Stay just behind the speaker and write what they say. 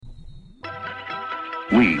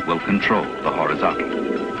We will control the horizontal.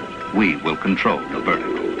 We will control the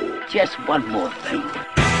vertical. Just one more thing.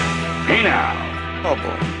 Hey now! Oh,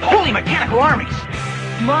 boy. Holy mechanical armies!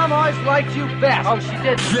 Mom always liked you best. Oh, she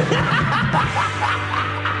did.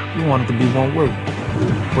 You want it to be one word.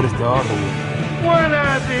 What is the other word? One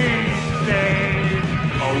of these days.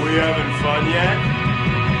 Are we having fun yet?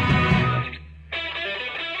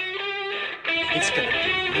 It's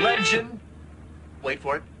gonna be legend. Wait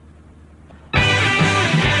for it.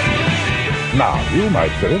 Now, you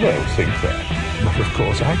might very well think that, but of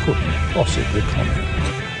course I couldn't possibly comment.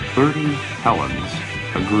 30 Helens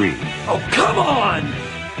agree. Oh, come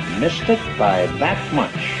on! Missed it by that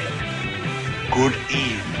much. Good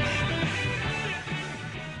evening.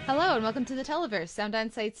 Hello and welcome to the Televerse, Sound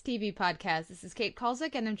On Sight's TV podcast. This is Kate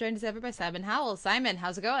Kulzick and I'm joined as ever by Simon Howell. Simon,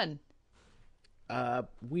 how's it going?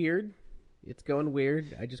 Weird. It's going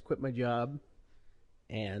weird. I just quit my job,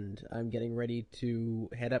 and I'm getting ready to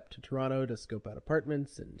head up to Toronto to scope out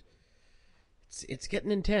apartments, and it's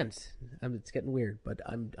getting intense. It's getting weird, but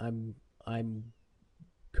I'm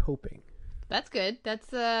coping. That's good. That's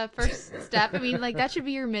the first step. I mean, like, that should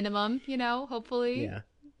be your minimum, you know, hopefully. Yeah.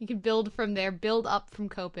 You can build from there, build up from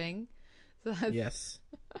coping. So that's Yes.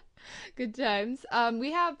 good times.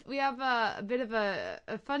 We have a bit of a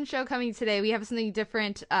fun show coming today. We have something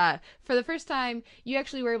different. For the first time, you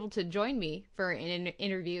actually were able to join me for an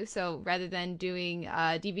interview. So rather than doing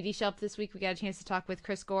DVD Shelf this week, we got a chance to talk with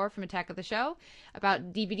Chris Gore from Attack of the Show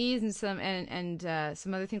about DVDs and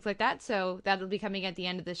some other things like that. So that'll be coming at the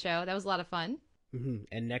end of the show. That was a lot of fun. Mm-hmm.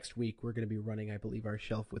 And next week we're going to be running, I believe, our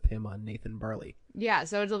shelf with him on Nathan Barley. Yeah,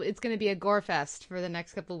 so it's going to be a gore fest for the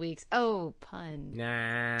next couple of weeks. Oh, pun.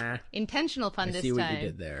 Nah. Intentional pun this time. I see what you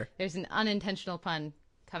did there. There's an unintentional pun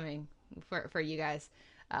coming for you guys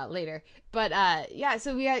later. But yeah,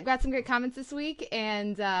 so we got some great comments this week,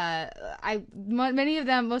 and many of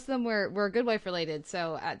them, most of them were Good Wife related,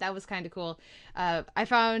 so that was kind of cool. I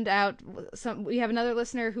found out we have another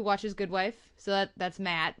listener who watches Good Wife, so that's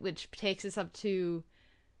Matt, which takes us up to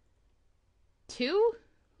 2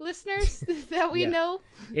 listeners that we know.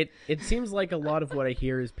 It seems like a lot of what I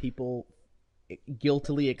hear is people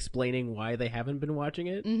guiltily explaining why they haven't been watching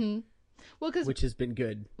it. Mm-hmm. Well, which has been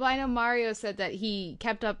good. Well, I know Mario said that he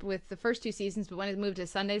kept up with the first 2 seasons, but when it moved to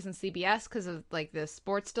Sundays and CBS because of like the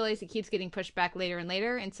sports delays, it keeps getting pushed back later and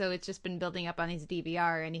later, and so it's just been building up on his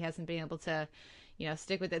DVR, and he hasn't been able to,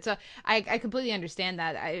 stick with it. So I completely understand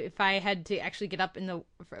that. If I had to actually get up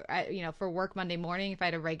for work Monday morning, if I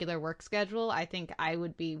had a regular work schedule, I think I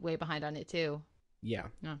would be way behind on it too. Yeah.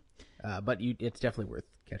 But it's definitely worth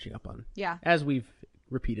catching up on. Yeah. As we've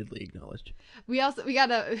repeatedly acknowledged. We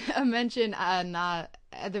got a mention on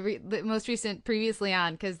the most recent previously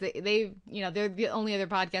on, because they're the only other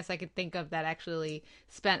podcast I could think of that actually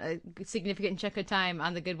spent a significant chunk of time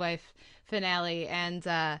on the Good Wife finale,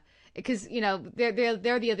 and because they're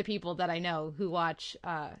the other people that I know who watch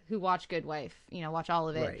Good Wife, watch all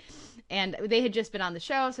of it. Right. And they had just been on the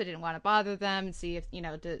show, so I didn't want to bother them and see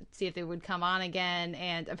if they would come on again.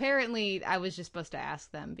 And apparently I was just supposed to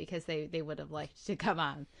ask them because they would have liked to come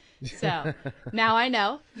on. So now I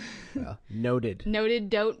know. Noted. Noted.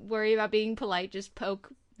 Don't worry about being polite. Just poke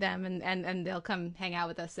them and they'll come hang out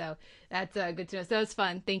with us. So that's good to know. So it was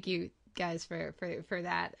fun. Thank you guys for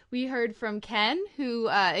that. We heard from Ken, who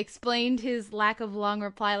explained his lack of long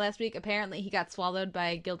reply last week. Apparently he got swallowed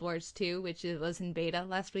by Guild Wars 2, which was in beta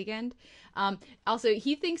last weekend. Also,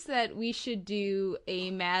 he thinks that we should do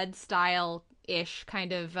a Mad style-ish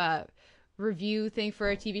kind of review thing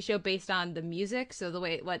for a TV show based on the music. So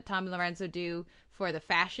what Tom and Lorenzo do for the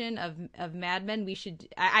fashion of Mad Men,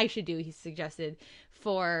 I should do, he suggested,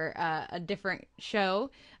 for a different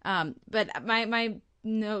show. But my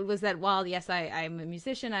note was that while yes, I'm a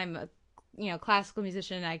musician, I'm a classical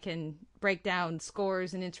musician, I can break down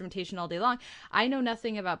scores and instrumentation all day long, I know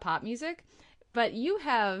nothing about pop music. But you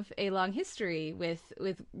have a long history with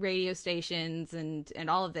radio stations and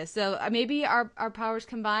all of this, so maybe our powers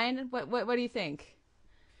combined. What do you think?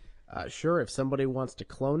 Sure, if somebody wants to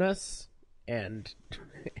clone us and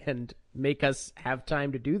make us have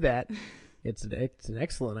time to do that, it's an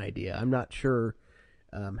excellent idea. I'm not sure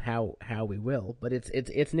how we will, but it's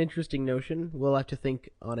an interesting notion. We'll have to think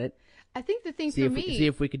on it. I think the thing see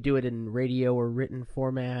if we could do it in radio or written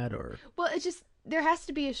format, or it's just there has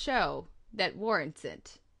to be a show that warrants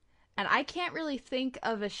it, and I can't really think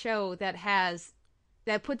of a show that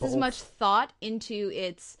puts both. as much thought into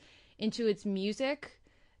its music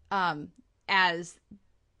as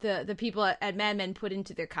the people at Mad Men put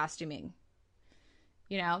into their costuming.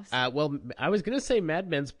 Well, I was gonna say Mad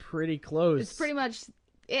Men's pretty close. It's pretty much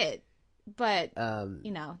it. but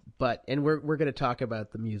and we're going to talk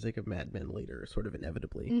about the music of Mad Men later, sort of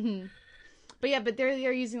inevitably. Mm-hmm. But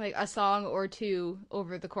they're using like a song or two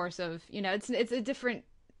over the course of, it's a different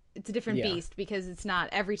beast, because it's not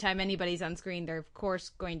every time anybody's on screen they're of course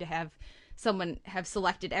going to have someone have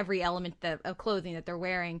selected every element of clothing that they're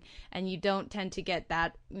wearing, and you don't tend to get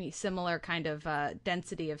that similar kind of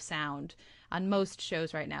density of sound on most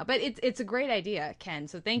shows right now. But it's a great idea, Ken,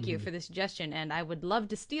 so thank you for the suggestion, and I would love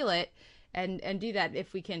to steal it and do that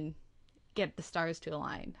if we can get the stars to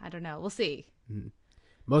align. I don't know, we'll see.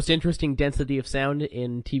 Most interesting density of sound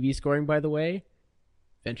in TV scoring, by the way,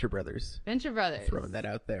 Venture Brothers. Throwing that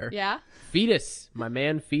out there. Yeah. Fetus, my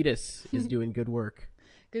man Fetus is doing good work.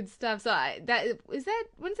 Good stuff. So when's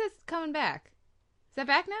that coming back? Is that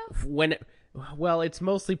back now? Well, it's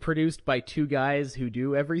mostly produced by two guys who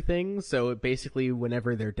do everything, so basically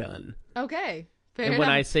whenever they're done. Okay. Fair and enough. when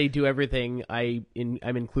I say do everything, I'm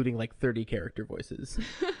including like 30 character voices.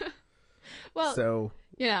 Well, so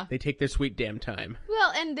yeah, they take their sweet damn time.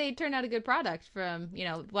 Well, and they turn out a good product from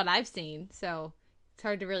what I've seen, so it's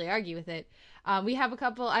hard to really argue with it. I have a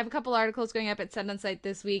couple articles going up at Set on Site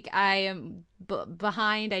this week. I am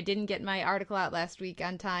behind. I didn't get my article out last week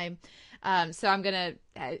on time, so I'm gonna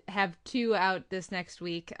have two out this next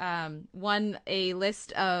week. One, a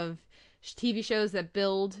list of TV shows that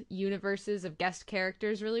build universes of guest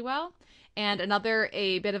characters really well, and another,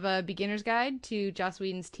 a bit of a beginner's guide to Joss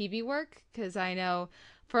Whedon's TV work, because I know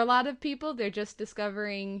for a lot of people they're just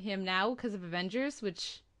discovering him now because of Avengers,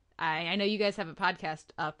 which I know you guys have a podcast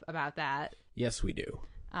up about that. Yes, we do.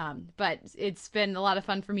 But it's been a lot of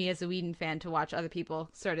fun for me as a Whedon fan to watch other people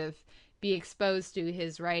sort of be exposed to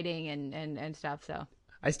his writing and stuff. So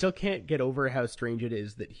I still can't get over how strange it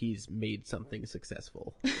is that he's made something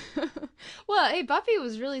successful. Well, hey, Buffy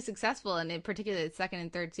was really successful, and in particular the second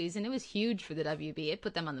and third season, it was huge for the WB. It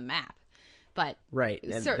put them on the map, but right,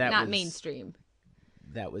 and not mainstream.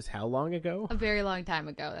 That was how long ago? A very long time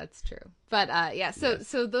ago, that's true. But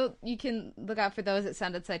you can look out for those at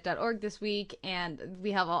soundonsite.org this week, and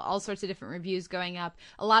we have all sorts of different reviews going up.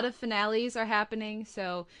 A lot of finales are happening,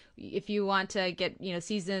 so if you want to get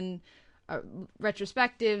season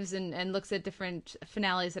retrospectives and looks at different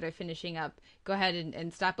finales that are finishing up, go ahead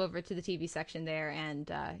and stop over to the TV section there,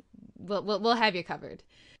 and we'll have you covered.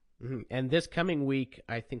 Mm-hmm. And this coming week,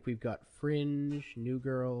 I think we've got Fringe, New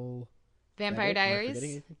Girl, Vampire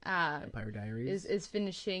Diaries. Vampire Diaries is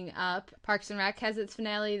finishing up. Parks and Rec has its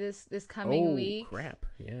finale this coming week. Oh, crap.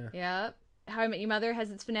 Yeah. Yep. How I Met Your Mother has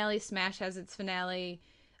its finale. Smash has its finale.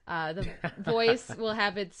 The Voice will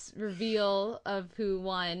have its reveal of who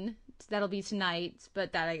won. That'll be tonight,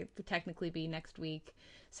 but that'll technically be next week.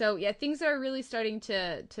 So, yeah, things are really starting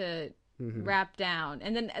to wrap down.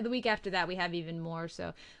 And then the week after that, we have even more.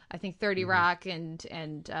 So I think 30 Rock and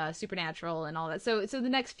Supernatural and all that. So the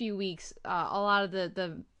next few weeks, a lot of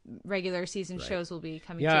the regular season shows will be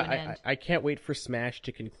coming to an end. I can't wait for Smash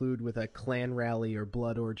to conclude with a clan rally or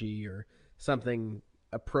blood orgy or something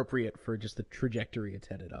appropriate for just the trajectory it's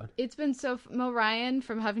headed on. It's been Mo Ryan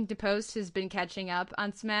from Huffington Post has been catching up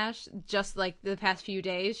on Smash just like the past few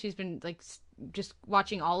days. She's been like just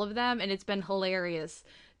watching all of them, and it's been hilarious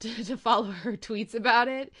to follow her tweets about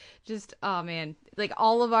it. Just, oh man, like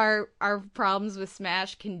all of our problems with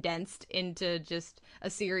Smash condensed into just a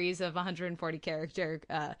series of 140 character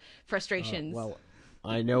frustrations. Well,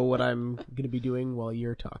 I know what I'm going to be doing while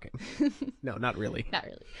you're talking. No, not really. Not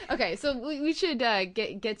really. Okay, so we should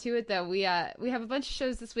get to it, though. We have a bunch of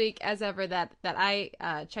shows this week, as ever, that I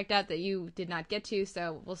checked out that you did not get to,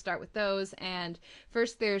 so we'll start with those. And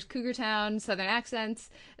first, there's Cougar Town, Southern Accents.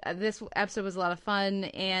 This episode was a lot of fun,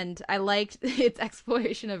 and I liked its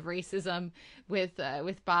exploration of racism with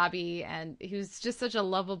Bobby, and he was just such a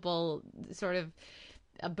lovable sort of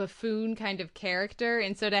a buffoon kind of character,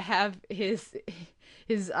 and so to have his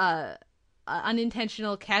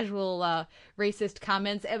unintentional casual racist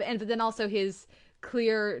comments but then also his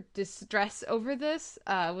clear distress over this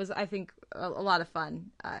was, I think, a lot of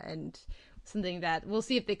fun and something that we'll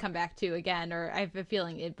see if they come back to again, or I have a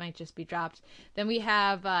feeling it might just be dropped. Then we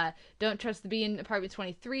have Don't Trust the Bee in Apartment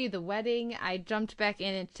 23, The Wedding. I jumped back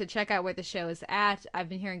in to check out where the show is at. I've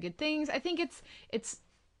been hearing good things. I think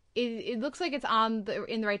it looks like it's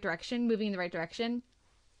in the right direction, moving in the right direction,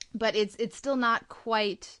 but it's still not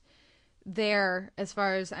quite there as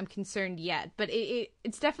far as I'm concerned yet. But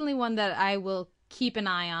it's definitely one that I will keep an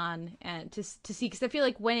eye on and to see, because I feel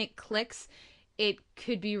like when it clicks, it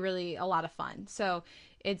could be really a lot of fun. So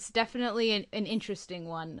it's definitely an interesting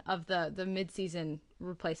one of the mid-season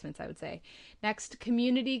replacements, I would say. Next,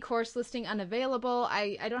 Community, course listing unavailable.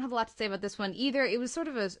 I don't have a lot to say about this one either. It was sort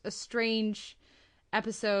of a strange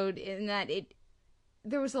episode in that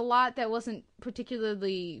there was a lot that wasn't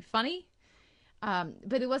particularly funny,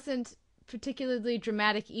 but it wasn't particularly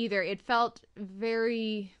dramatic either. It felt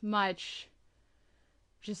very much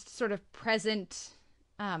just sort of present,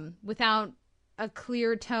 without a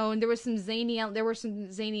clear tone. There were some zany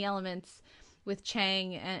elements with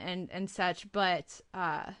Chang and such, but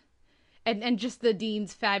and just the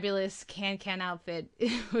Dean's fabulous can outfit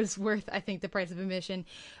was worth, I think, the price of admission.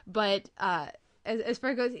 But as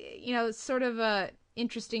far as it goes, sort of a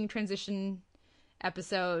interesting transition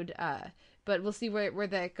episode. But we'll see where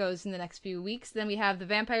that goes in the next few weeks. Then we have The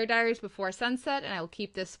Vampire Diaries Before Sunset, and I will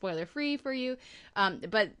keep this spoiler-free for you.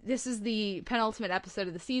 But this is the penultimate episode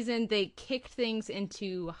of the season. They kicked things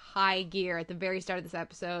into high gear at the very start of this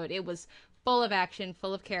episode. It was full of action,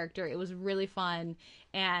 full of character. It was really fun,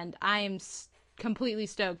 and I am completely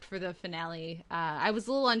stoked for the finale. I was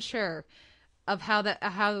a little unsure of how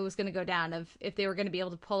it was going to go down, of if they were going to be able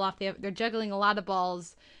to pull off. They're juggling a lot of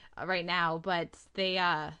balls right now, but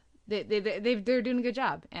they're doing a good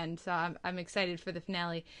job, and so I'm excited for the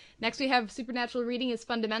finale. Next, we have Supernatural Reading is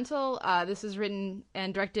Fundamental. This is written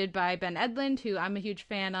and directed by Ben Edlund, who I'm a huge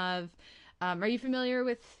fan of. Are you familiar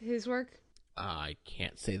with his work? I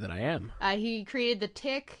can't say that I am. He created The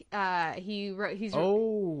Tick. He's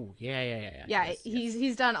Yes.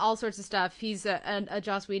 He's done all sorts of stuff. He's a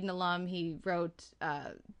Joss Whedon alum. He wrote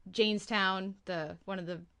Janestown, one of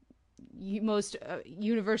the most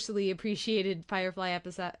universally appreciated Firefly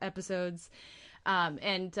episodes,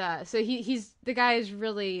 so he's the guy is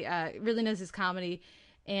really knows his comedy,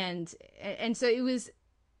 and so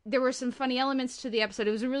there were some funny elements to the episode.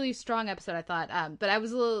 It was a really strong episode, I thought, but I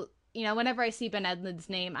was a little, whenever I see Ben Edlund's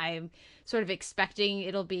name, I'm sort of expecting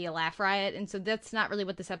it'll be a laugh riot, and so that's not really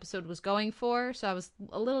what this episode was going for. So I was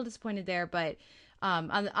a little disappointed there, but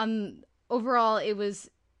on overall,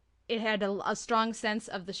 it had a strong sense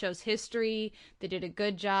of the show's history. They did a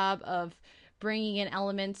good job of bringing in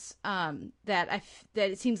elements that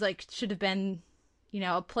it seems like should have been,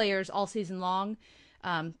 players all season long.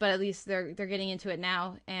 But at least they're getting into it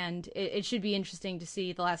now, and it should be interesting to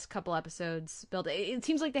see the last couple episodes build. It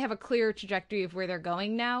seems like they have a clear trajectory of where they're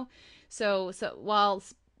going now. So while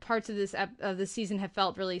parts of this season have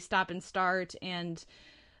felt really stop and start, and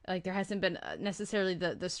like there hasn't been necessarily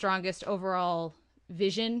the strongest overall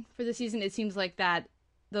vision for the season, it seems like that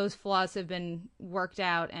those flaws have been worked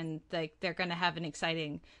out, and like they're going to have an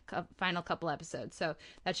exciting final couple episodes, so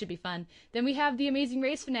that should be fun. Then we have the Amazing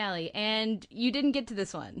Race finale, and you didn't get to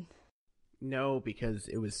this one. No, because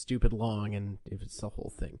it was stupid long, and it's the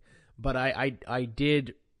whole thing. But I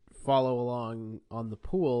did follow along on the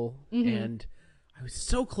pool, and I was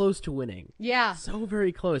so close to winning. Yeah. So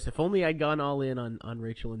very close. If only I'd gone all in on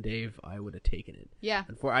Rachel and Dave, I would have taken it. Yeah.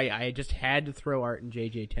 And I just had to throw Art and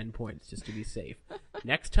JJ 10 points just to be safe.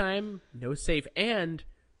 Next time, no safe. And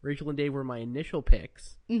Rachel and Dave were my initial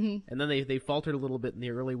picks. And then they faltered a little bit in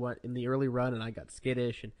the early run, and I got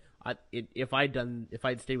skittish. And if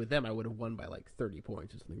I'd stayed with them, I would have won by like 30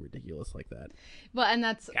 points or something ridiculous like that. Well, and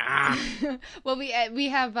that's well, we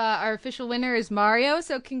have our official winner is Mario.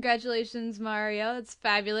 So congratulations, Mario! It's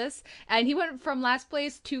fabulous, and he went from last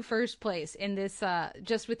place to first place in this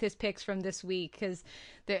just with his picks from this week, because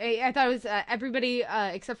I thought it was everybody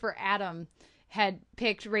except for Adam had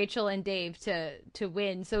picked Rachel and Dave to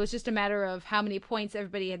win. So it was just a matter of how many points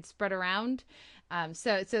everybody had spread around.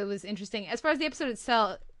 So it was interesting. As far as the episode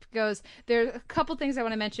itself goes, there are a couple things I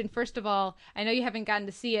want to mention. First of all, I know you haven't gotten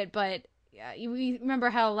to see it, but you remember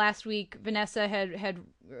how last week Vanessa had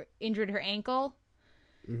injured her ankle?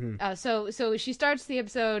 So she starts the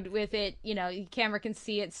episode with it, the camera can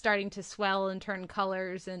see it starting to swell and turn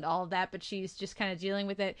colors and all of that, but she's just kind of dealing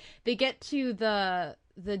with it. They get to the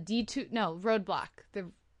roadblock,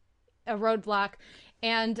 a roadblock,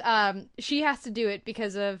 and she has to do it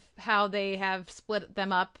because of how they have split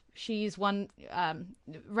them up. She's one,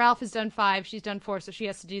 Ralph has done 5, she's done 4, so she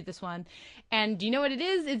has to do this one. And do you know what it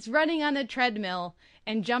is? It's running on a treadmill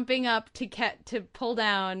and jumping up to pull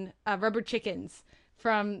down rubber chickens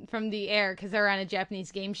from the air, because they're on a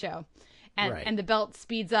Japanese game show, and the belt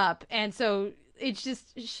speeds up, and so it's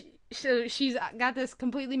just she's got this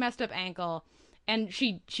completely messed up ankle. And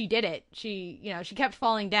she did it. She kept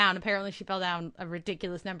falling down. Apparently she fell down a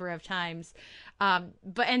ridiculous number of times. And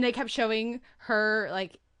they kept showing her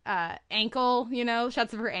like ankle,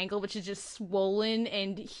 shots of her ankle, which is just swollen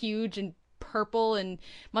and huge and purple and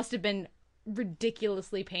must have been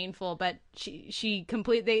ridiculously painful. But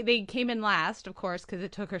they came in last, of course, because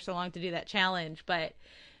it took her so long to do that challenge. But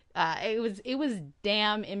it was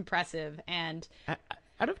damn impressive. And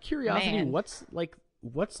out of curiosity, what's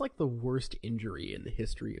the worst injury in the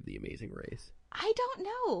history of The Amazing Race? I don't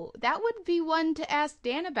know. That would be one to ask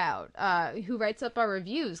Dan about, who writes up our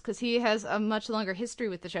reviews, because he has a much longer history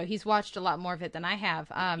with the show. He's watched a lot more of it than I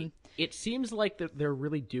have. It seems like they're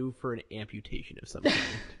really due for an amputation of some kind.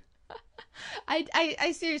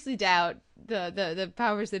 I seriously doubt the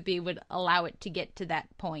powers that be would allow it to get to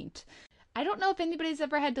that point. I don't know if anybody's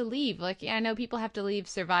ever had to leave. Like, I know people have to leave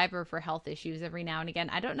Survivor for health issues every now and again.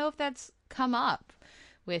 I don't know if that's come up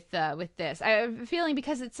with this. I have a feeling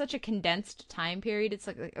because it's such a condensed time period, it's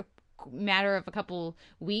like a matter of a couple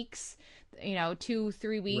weeks,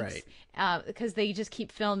 2-3 weeks, right. Because they just keep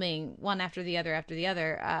filming one after the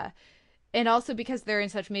other. And also because they're in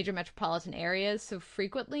such major metropolitan areas so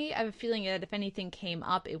frequently, I have a feeling that if anything came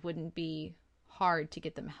up, it wouldn't be hard to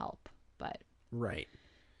get them help. But right.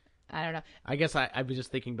 I don't know. I guess I was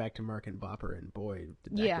just thinking back to Mark and Bopper, and boy,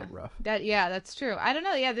 did that get rough. That's true. I don't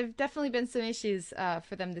know. Yeah, there've definitely been some issues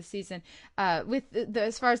for them this season. With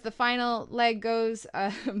as far as the final leg goes,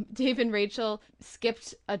 Dave and Rachel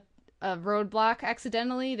skipped a roadblock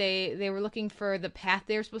accidentally. They were looking for the path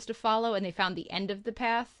they were supposed to follow, and they found the end of the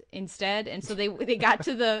path instead. And so they got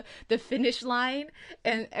to the finish line,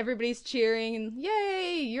 and everybody's cheering,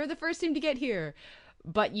 "Yay! You're the first team to get here."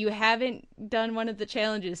 But you haven't done one of the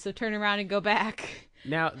challenges, so turn around and go back.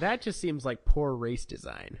 Now, that just seems like poor race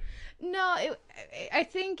design. No, I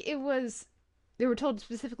think it was... They were told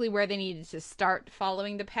specifically where they needed to start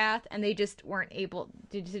following the path, and they just weren't able...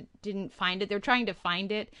 didn't find it. They were trying to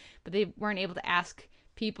find it, but they weren't able to ask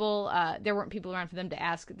people. There weren't people around for them to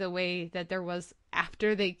ask the way that there was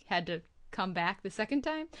after they had to come back the second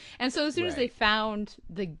time. And so as soon as they found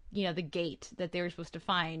the gate that they were supposed to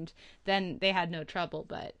find, then they had no trouble.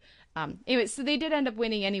 But anyway, so they did end up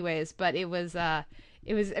winning anyways, but it was I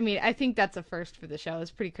mean, I think that's a first for the show. It's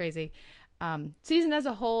pretty crazy. Season as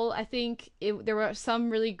a whole, I think there were some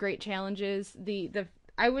really great challenges.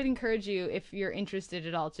 I would encourage you, if you're interested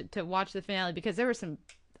at all, to watch the finale, because there were some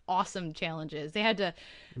awesome challenges. They had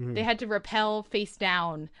to rappel face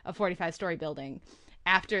down a 45-story building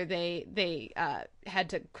after they had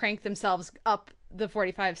to crank themselves up the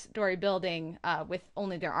 45-story building with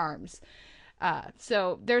only their arms.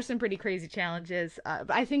 So there's some pretty crazy challenges. But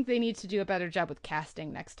I think they need to do a better job with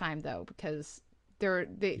casting next time, though, because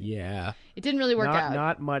it didn't really work out.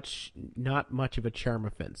 Not much of a charm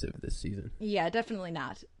offensive this season. Yeah, definitely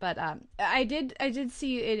not. But I did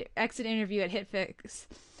see an exit interview at HitFix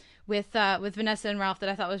with Vanessa and Ralph that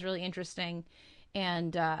I thought was really interesting,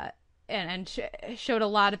 and showed a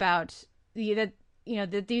lot about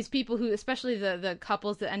that these people who, especially the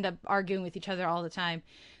couples that end up arguing with each other all the time,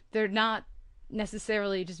 they're not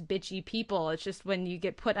necessarily just bitchy people. It's just when you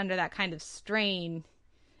get put under that kind of strain,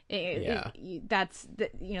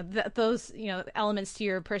 those elements to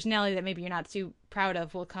your personality that maybe you're not too proud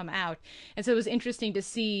of will come out. And so it was interesting to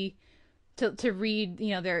see, to read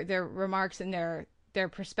their remarks and their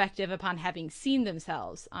perspective upon having seen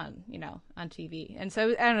themselves on TV. And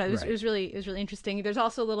so I don't know, it was really interesting. There's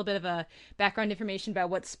also a little bit of a background information about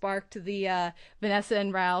what sparked the Vanessa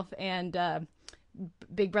and Ralph and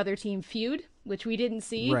Big Brother team feud, which we didn't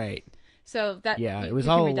see. Right. So that it was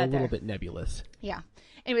all a little bit nebulous. Yeah.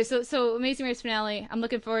 Anyway, so Amazing Race finale. I'm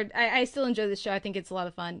looking forward. I still enjoy this show. I think it's a lot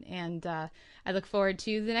of fun, and I look forward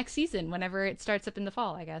to the next season whenever it starts up in the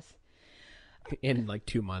fall, I guess. In like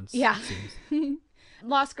 2 months. Yeah.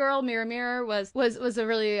 Lost Girl, Mirror Mirror was a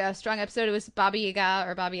really strong episode. It was Baba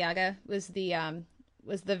Yaga was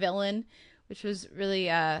the villain, which was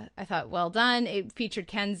really I thought well done. It featured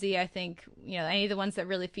Kenzie. I think any of the ones that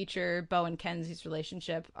really feature Bo and Kenzie's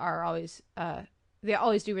relationship are always they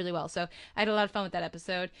always do really well. So I had a lot of fun with that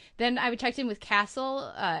episode. Then I checked in with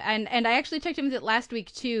Castle, and I actually checked in with it last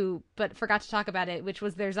week too, but forgot to talk about it, which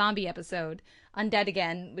was their zombie episode, Undead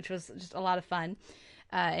Again, which was just a lot of fun,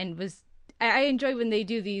 and was. I enjoy when they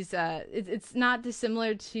do these. It's not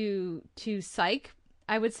dissimilar to Psych,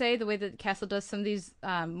 I would say, the way that Castle does some of these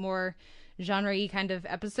more genre-y kind of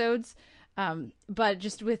episodes, but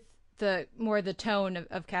just with the tone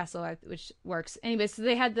of Castle, which works. Anyway, so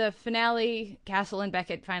they had the finale. Castle and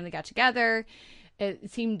Beckett finally got together. It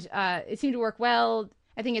seemed to work well.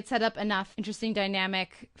 I think it set up enough interesting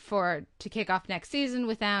dynamic to kick off next season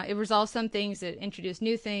without it resolved some things, it introduced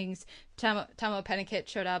new things. Tomo Pennikett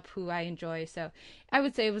showed up, who I enjoy, so I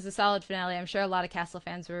would say it was a solid finale. I'm sure a lot of Castle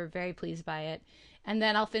fans were very pleased by it. And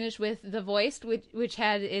then I'll finish with The Voiced, which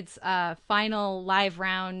had its final live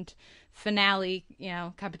round finale,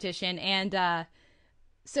 competition. And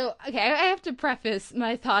so, okay, I have to preface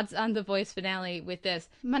my thoughts on The Voice finale with this.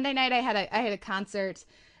 Monday night, I had a concert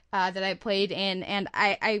that I played in, and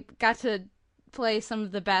I got to play some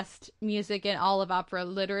of the best music in all of opera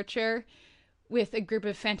literature, with a group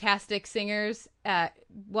of fantastic singers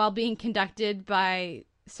while being conducted by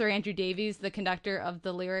Sir Andrew Davies, the conductor of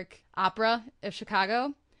the Lyric Opera of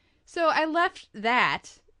Chicago. So I left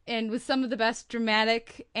that, and with some of the best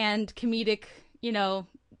dramatic and comedic,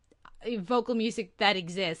 vocal music that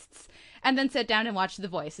exists, and then sat down and watched The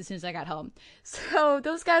Voice as soon as I got home. So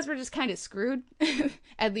those guys were just kind of screwed.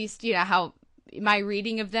 At least, how my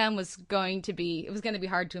reading of them was going to be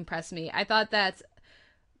hard to impress me. I thought that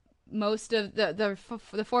most of the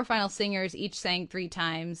four final singers each sang 3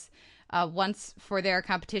 times. Once for their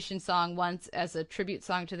competition song, once as a tribute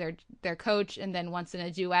song to their coach, and then once in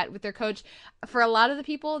a duet with their coach. For a lot of the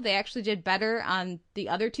people, they actually did better on the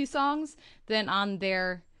other 2 songs than on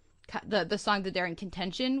the song that they're in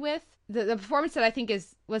contention with. The performance that I think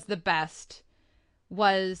was the best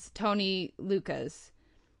was Tony Lucca's,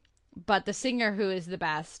 but the singer who is the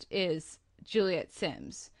best is Juliet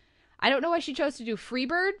Simms. I don't know why she chose to do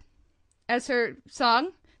Freebird as her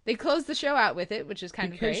song. They closed the show out with it, which is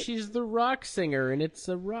kind of great. Because she's the rock singer, and it's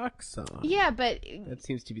a rock song. Yeah, but... That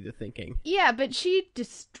seems to be the thinking. Yeah, but she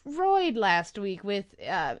destroyed last week with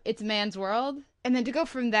It's a Man's World. And then to go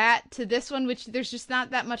from that to this one, which there's just not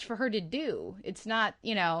that much for her to do. It's not,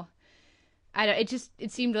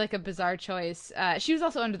 it seemed like a bizarre choice. She was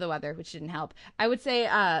also under the weather, which didn't help. I would say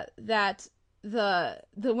that the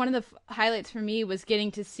one of the highlights for me was getting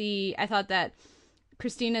to see, I thought that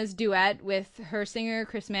Christina's duet with her singer,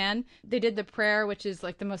 Chris Mann. They did the prayer, which is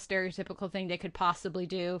like the most stereotypical thing they could possibly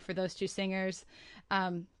do for those 2 singers.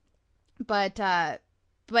 But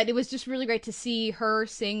it was just really great to see her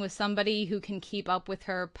sing with somebody who can keep up with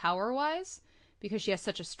her power-wise, because she has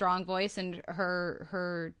such a strong voice, and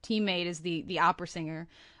her teammate is the opera singer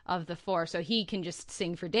of the 4, so he can just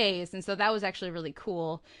sing for days. And so that was actually really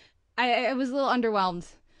cool. I was a little underwhelmed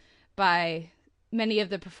by many of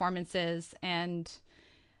the performances, and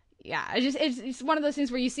yeah, it's one of those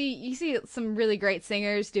things where you see some really great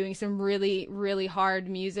singers doing some really, really hard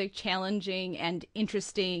music, challenging and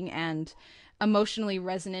interesting and emotionally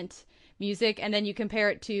resonant music, and then you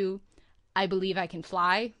compare it to I Believe I Can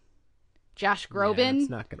Fly, Josh Groban. Yeah,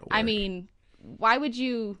 it's not gonna work. I mean, why would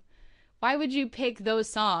you pick those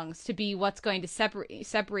songs to be what's going to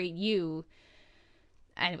separate you?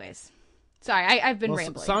 Anyways, sorry, I've been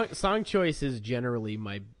rambling. Song choice is generally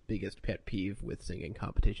my biggest pet peeve with singing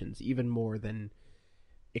competitions, even more than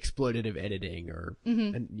exploitative editing or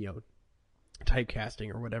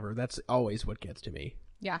typecasting or whatever. That's always what gets to me.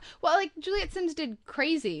 Yeah, well, like Juliet Simms did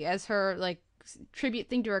Crazy as her tribute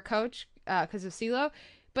thing to her coach because of CeeLo,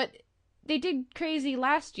 but they did Crazy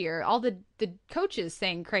last year. All the coaches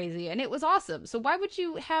sang Crazy, and it was awesome. So why would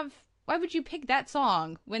you pick that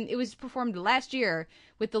song when it was performed last year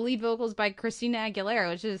with the lead vocals by Christina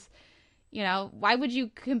Aguilera, which is, why would you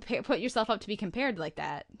put yourself up to be compared like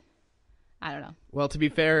that? I don't know. Well, to be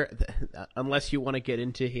fair, unless you want to get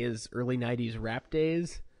into his early 90s rap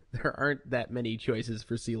days, there aren't that many choices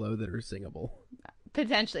for CeeLo that are singable.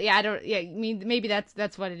 Potentially. Yeah, I mean, maybe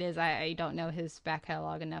that's what it is. I don't know his back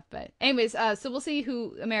catalog enough, but anyways, so we'll see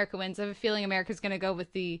who America wins. I have a feeling America's going to go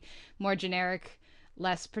with the more generic,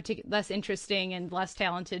 less interesting and less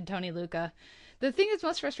talented Tony Lucca. The thing that's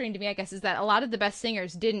most frustrating to me, I guess, is that a lot of the best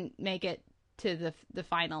singers didn't make it to the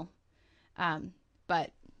final.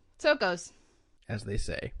 But so it goes. As they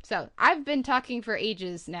say. So I've been talking for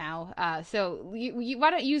ages now. So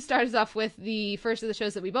why don't you start us off with the first of the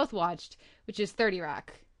shows that we both watched, which is 30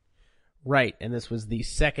 Rock. Right, and this was the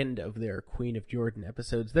second of their Queen of Jordan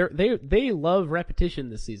episodes. They love repetition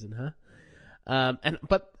this season, huh?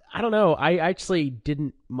 But I don't know. I actually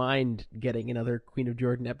didn't mind getting another Queen of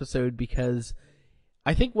Jordan episode because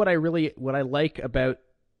I think what I like about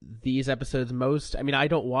these episodes most, I mean, I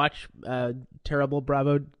don't watch Terrible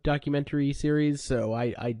Bravo documentary series, so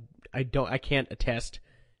I can't attest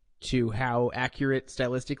to how accurate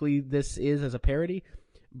stylistically this is as a parody,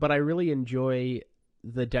 but I really enjoy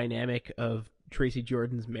the dynamic of Tracy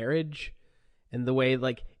Jordan's marriage and the way,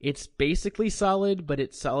 it's basically solid, but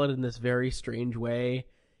it's solid in this very strange way,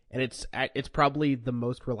 and it's probably the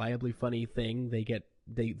most reliably funny thing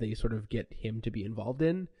they sort of get him to be involved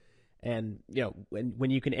in. And, when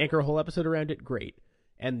you can anchor a whole episode around it, great.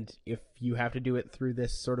 And if you have to do it through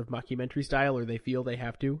this sort of mockumentary style, or they feel they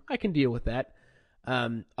have to, I can deal with that.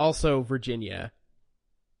 Also, Virginia,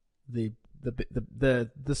 the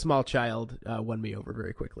small child, won me over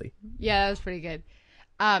very quickly. Yeah, that was pretty good.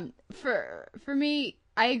 For me,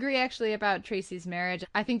 I agree actually about Tracy's marriage.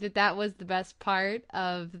 I think that was the best part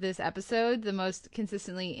of this episode, the most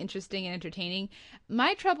consistently interesting and entertaining.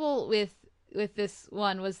 My trouble with this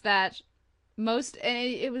one was that most, and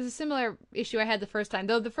it was a similar issue I had the first time.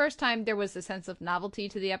 Though the first time there was a sense of novelty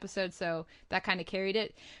to the episode, so that kind of carried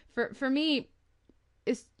it. For me,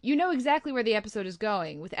 is you know exactly where the episode is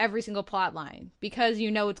going with every single plot line because you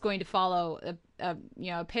know it's going to follow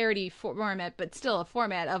a parody format, but still a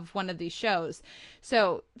format of one of these shows.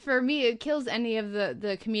 So for me, it kills any of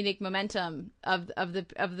the comedic momentum of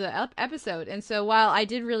the episode. And so while I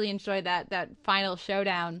did really enjoy that final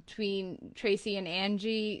showdown between Tracy and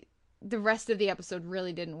Angie, the rest of the episode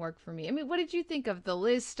really didn't work for me. I mean, what did you think of the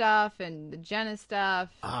Liz stuff and the Jenna stuff?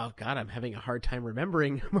 Oh God, I'm having a hard time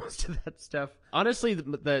remembering most of that stuff. Honestly,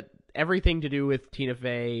 the everything to do with Tina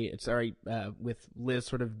Fey, with Liz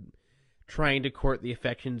sort of trying to court the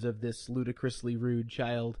affections of this ludicrously rude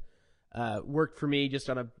child, worked for me just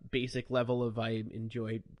on a basic level of I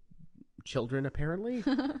enjoy children. Apparently,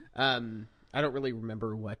 I don't really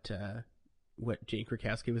remember what Jane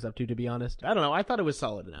Krakowski was up to be honest. I don't know. I thought it was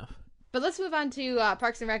solid enough. But let's move on to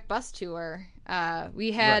Parks and Rec bus tour.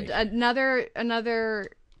 We had Right. another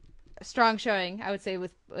strong showing, I would say,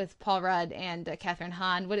 with Paul Rudd and Catherine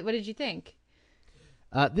Hahn. What did you think?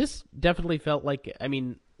 This definitely felt like, I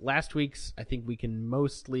mean, last week's, I think we can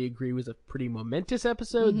mostly agree, was a pretty momentous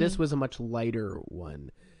episode. This was a much lighter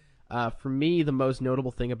one. For me, the most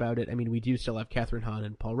notable thing about it, I mean, we do still have Catherine Hahn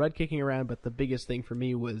and Paul Rudd kicking around, but the biggest thing for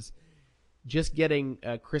me was just getting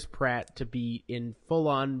Chris Pratt to be in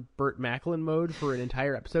full-on Burt Macklin mode for an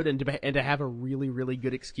entire episode and to have a really, really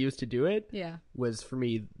good excuse to do it. Yeah. Was for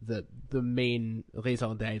me the main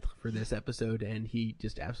raison d'être for this episode, and he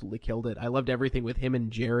just absolutely killed it. I loved everything with him and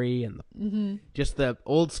Jerry, and just the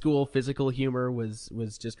old school physical humor was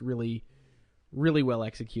just really, really well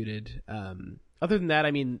executed. Other than that,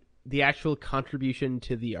 I mean, the actual contribution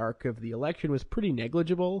to the arc of the election was pretty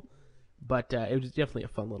negligible. But it was definitely a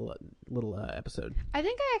fun little episode. I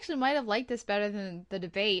think I actually might have liked this better than the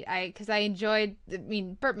debate. Because I enjoyed. I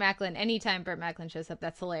mean, Burt Macklin. Anytime Burt Macklin shows up,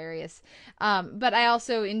 that's hilarious. But I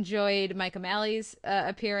also enjoyed Mike O'Malley's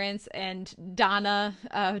appearance and Donna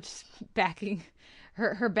just backing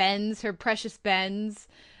her Benz, her precious Benz,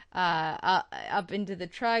 up into the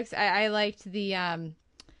trucks. I liked the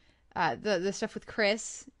stuff with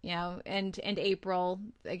Chris, and April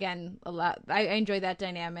again a lot. I enjoyed that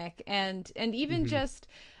dynamic, and even just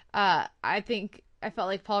I think I felt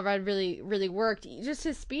like Paul Rudd really, really worked. Just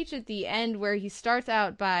his speech at the end where he starts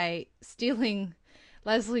out by stealing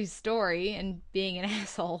Leslie's story and being an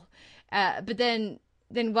asshole, but then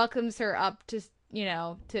welcomes her up to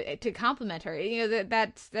to compliment her.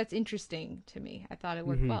 That's interesting to me. I thought it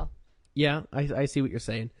worked well. Yeah, I see what you're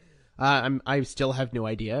saying. I still have no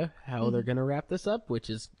idea how they're gonna wrap this up, which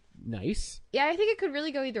is nice. Yeah, I think it could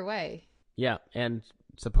really go either way. Yeah, and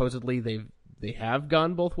supposedly they have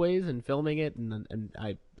gone both ways in filming it, and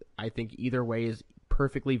I think either way is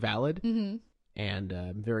perfectly valid. Mm-hmm. And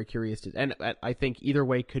I'm very curious and I think either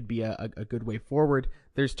way could be a good way forward.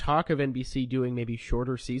 There's talk of NBC doing maybe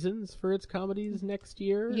shorter seasons for its comedies next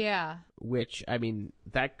year. Yeah, which I mean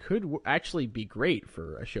that could actually be great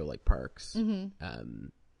for a show like Parks. Mm-hmm.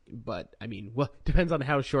 But, I mean, well, depends on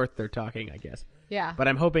how short they're talking, I guess. Yeah. But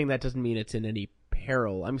I'm hoping that doesn't mean it's in any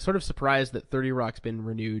peril. I'm sort of surprised that 30 Rock's been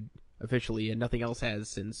renewed officially and nothing else has,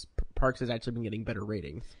 since Parks has actually been getting better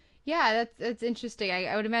ratings. Yeah, that's interesting.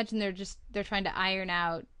 I would imagine they're trying to iron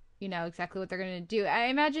out, exactly what they're going to do. I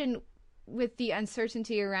imagine with the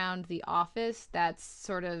uncertainty around The Office, that's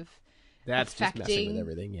sort of just messing with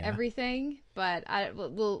everything. Yeah. Everything, but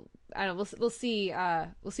we'll see.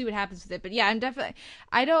 We'll see what happens with it. But yeah,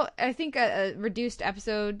 I think a reduced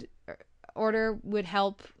episode order would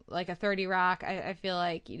help, like a 30 Rock. I feel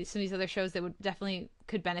like some of these other shows that would definitely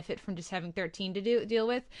could benefit from just having 13 to deal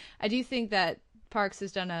with. I do think that Parks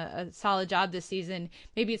has done a solid job this season.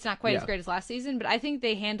 Maybe it's not quite as great as last season, but I think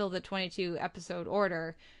they handle the 22 episode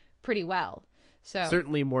order pretty well. So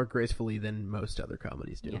certainly more gracefully than most other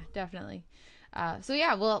comedies do. Yeah, definitely. So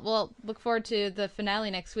yeah, we'll look forward to the finale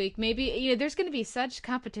next week. Maybe there's going to be such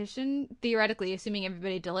competition, theoretically, assuming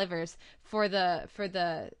everybody delivers, for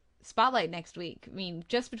the spotlight next week. I mean,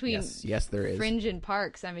 just between yes, there is Fringe and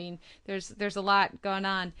Parks. I mean, there's a lot going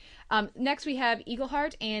on. Next we have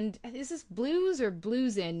Eagleheart, and is this Blues or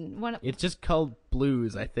Bluesin'? It's just called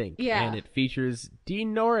Blues, I think. Yeah, and it features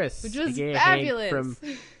Dean Norris, which was fabulous.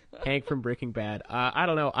 Hank from Breaking Bad. I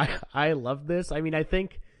don't know. I love this. I mean, I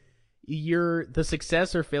think the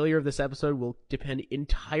success or failure of this episode will depend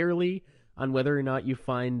entirely on whether or not you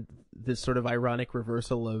find this sort of ironic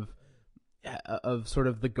reversal of sort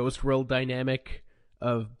of the Ghost World dynamic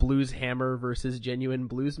of blues hammer versus genuine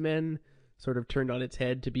bluesmen sort of turned on its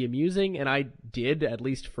head to be amusing. And I did, at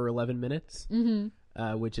least for 11 minutes,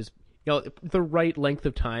 which is the right length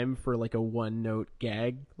of time for like a one-note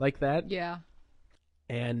gag like that. Yeah.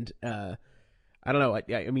 And I don't know.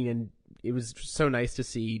 I mean, and it was so nice to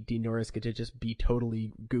see Dean Norris get to just be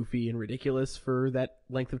totally goofy and ridiculous for that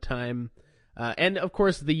length of time. And of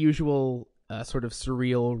course, the usual sort of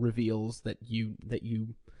surreal reveals that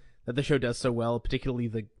the show does so well, particularly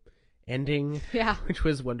the ending, Yeah. which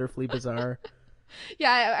was wonderfully bizarre.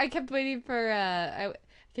 Yeah, I kept waiting for I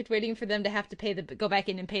kept waiting for them to have to go back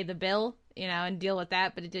in and pay the bill, and deal with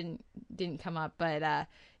that, but it didn't come up. But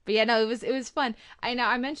yeah, no, it was fun. I know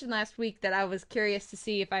I mentioned last week that I was curious to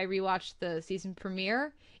see if I rewatched the season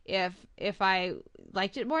premiere, if I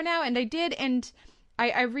liked it more now, and I did, and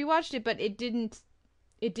I rewatched it, but it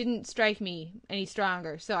didn't strike me any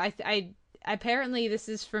stronger. So I apparently this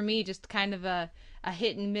is for me just kind of a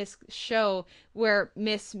hit and miss show where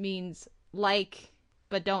miss means like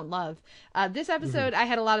but don't love. This episode I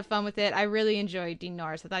had a lot of fun with it. I really enjoyed Dean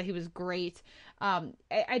Norris. I thought he was great.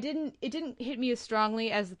 It didn't hit me as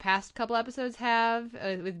strongly as the past couple episodes have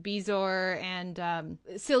with Bezor and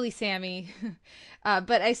Silly Sammy.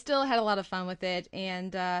 But I still had a lot of fun with it,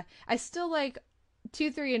 and I still like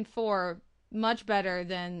 2, 3, and 4 much better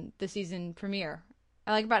than the season premiere.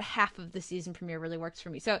 I like about half of the season premiere really works for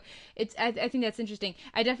me. So I think that's interesting.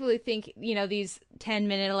 I definitely think, these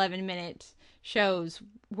 10-minute, 11-minute shows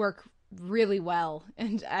work really well,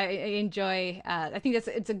 and I enjoy, I think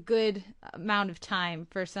it's a good amount of time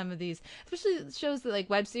for some of these, especially shows that like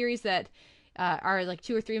web series that are like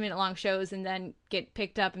 2 or 3 minute long shows and then get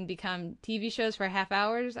picked up and become TV shows for half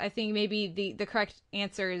hours. I think maybe the correct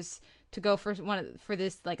answer is to go for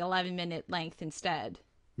this like 11-minute length instead.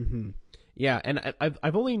 Mm-hmm. Yeah, and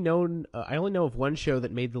I've only known I only know of one show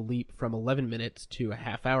that made the leap from 11 minutes to a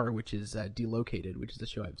half hour, which is Delocated, which is a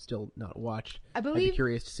show I've still not watched. I believe I'd be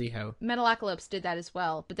curious to see how Metalocalypse did that as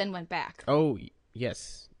well, but then went back. Oh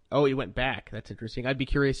yes, it went back. That's interesting. I'd be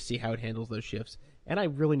curious to see how it handles those shifts. And I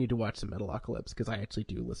really need to watch some Metalocalypse because I actually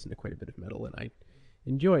do listen to quite a bit of metal, and I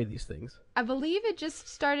enjoy these things. I believe it just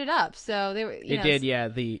started up, so they were. It did, yeah.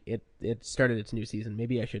 It started its new season.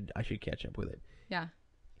 Maybe I should catch up with it. Yeah.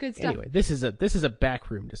 Good stuff. Anyway, this is a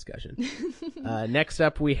backroom discussion. Next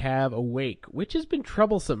up, we have Awake, which has been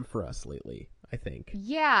troublesome for us lately, I think.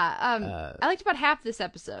 Yeah, I liked about half this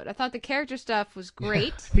episode. I thought the character stuff was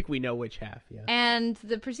great. I think we know which half, yeah. And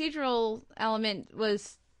the procedural element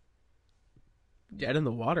was dead in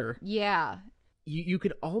the water. Yeah. You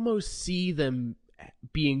could almost see them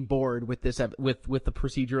being bored with this with the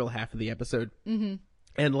procedural half of the episode. Mm-hmm.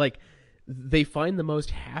 And like they find the most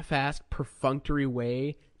half-assed, perfunctory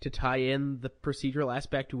way to tie in the procedural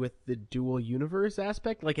aspect with the dual universe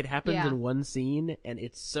aspect. Like, it happens in one scene, and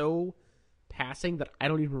it's so passing that I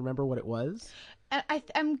don't even remember what it was.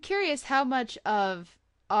 I'm curious how much of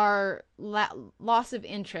our loss of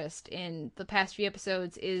interest in the past few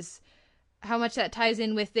episodes is how much that ties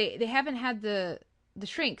in with they haven't had the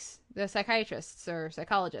shrinks, the psychiatrists or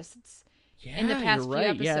psychologists in the past few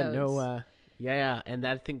episodes. Yeah, and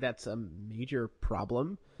I think that's a major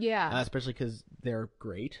problem. Yeah, especially because they're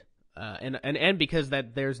great, and because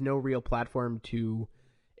that there's no real platform to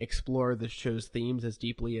explore the show's themes as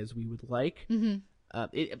deeply as we would like. Mm-hmm.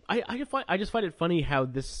 I just find it funny how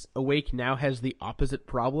this Awake now has the opposite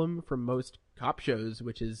problem from most cop shows,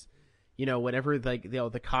 which is, whenever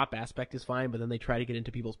the cop aspect is fine, but then they try to get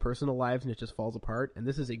into people's personal lives and it just falls apart. And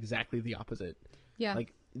this is exactly the opposite. Yeah,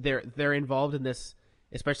 like they're involved in this.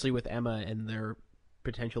 Especially with Emma and their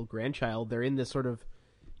potential grandchild, they're in this sort of,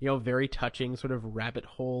 very touching sort of rabbit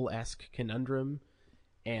hole-esque conundrum,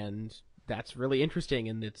 and that's really interesting,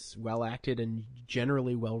 and it's well acted and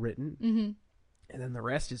generally well written. Mm-hmm. And then the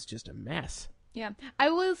rest is just a mess. Yeah, I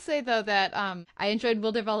will say though that I enjoyed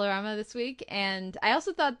Wilder Valderrama this week, and I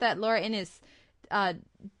also thought that Laura Innes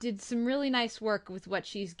did some really nice work with what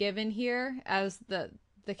she's given here as the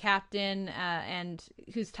captain, and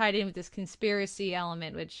who's tied in with this conspiracy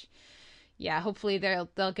element, which, hopefully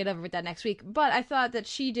they'll get over with that next week. But I thought that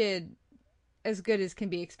she did as good as can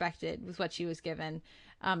be expected with what she was given.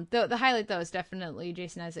 The highlight though is definitely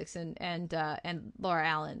Jason Isaacs and Laura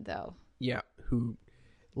Allen though. Yeah, who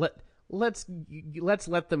let's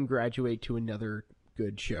let them graduate to another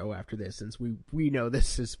good show after this, since we know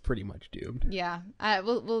this is pretty much doomed. Yeah,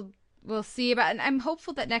 we'll see about, and I'm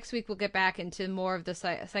hopeful that next week we'll get back into more of the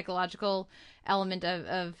psychological element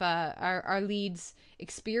of our lead's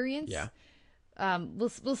experience. Yeah.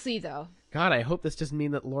 We'll see though. God, I hope this doesn't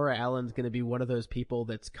mean that Laura Allen's going to be one of those people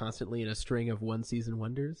that's constantly in a string of one-season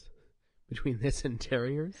wonders between this and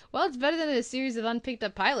Terriers. Well, it's better than a series of unpicked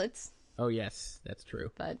up pilots. Oh yes, that's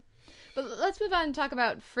true. But But let's move on and talk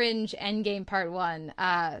about Fringe Endgame Part 1.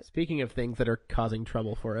 Speaking of things that are causing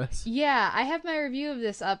trouble for us. Yeah, I have my review of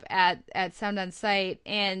this up at Sound On Sight,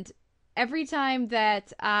 and every time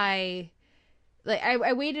that I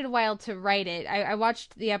waited a while to write it. I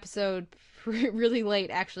watched the episode really late,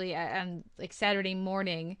 actually, on like Saturday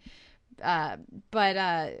morning, or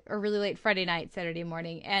really late Friday night, Saturday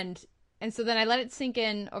morning, and so then I let it sink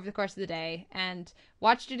in over the course of the day and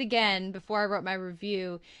watched it again before I wrote my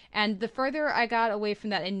review. And the further I got away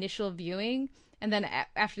from that initial viewing, and then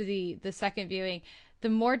after the second viewing, the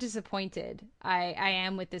more disappointed I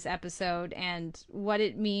am with this episode and what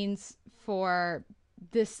it means for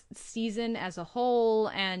this season as a whole.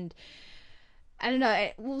 And I don't know,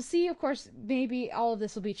 we'll see. Of course, maybe all of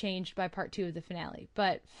this will be changed by part 2 of the finale,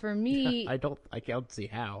 but for me, I can't see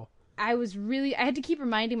how. I had to keep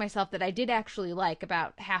reminding myself that I did actually like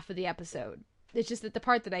about half of the episode. It's just that the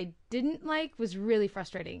part that I didn't like was really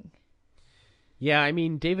frustrating. Yeah, I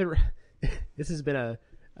mean, David, this has been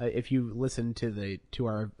if you listen to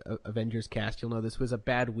our Avengers cast, you'll know this was a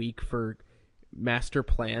bad week for master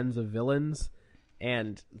plans of villains.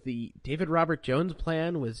 And the David Robert Jones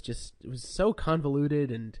plan was so convoluted,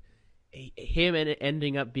 and him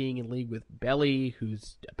ending up being in league with Belly,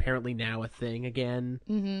 who's apparently now a thing again,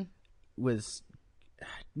 was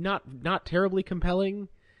not terribly compelling.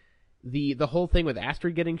 The whole thing with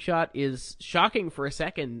Astrid getting shot is shocking for a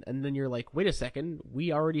second, and then you're like, wait a second,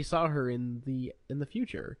 we already saw her in the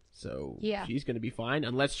future, so yeah, she's going to be fine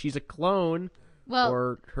unless she's a clone,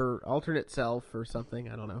 or her alternate self or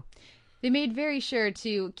something. I don't know. They made very sure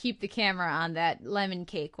to keep the camera on that lemon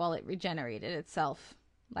cake while it regenerated itself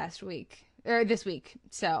this week.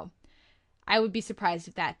 So I would be surprised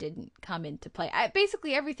if that didn't come into play.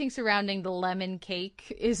 Basically, everything surrounding the lemon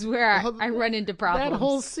cake is where I run into problems. That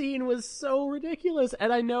whole scene was so ridiculous,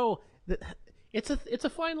 and I know that it's a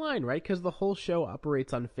fine line, right? Because the whole show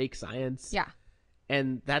operates on fake science. Yeah,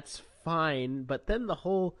 and that's fine. But then the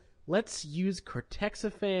whole let's use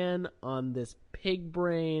cortexiphan on this pig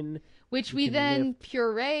brain. Which we then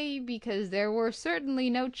puree because there were certainly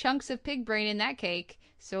no chunks of pig brain in that cake.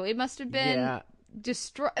 So it must have been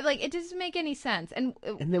destroyed. Like, it doesn't make any sense. And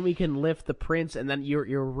then we can lift the prints, and then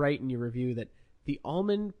you're right in your review that the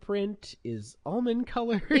almond print is almond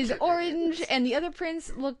colored. Is orange, and the other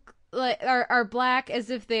prints look like are black, as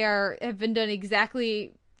if they have been done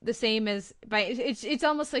exactly the same as it's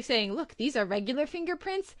almost like saying, look, these are regular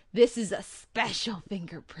fingerprints, this is a special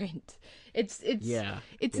fingerprint. It's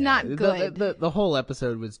not good. The whole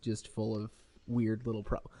episode was just full of weird little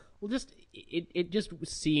it just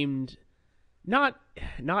seemed not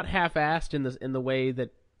half-assed in the way that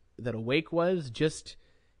Awake was, just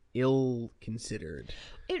ill considered.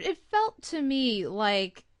 It felt to me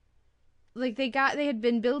like they had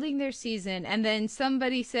been building their season, and then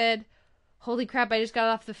somebody said, holy crap, I just got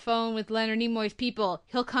off the phone with Leonard Nimoy's people.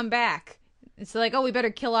 He'll come back. It's like, oh, we better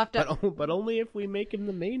kill off... But only if we make him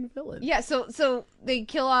the main villain. Yeah, so they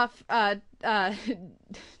kill off Dr.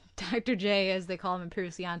 J, as they call him in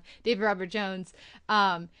Previously On, David Robert Jones.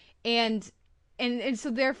 And so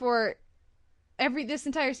therefore, this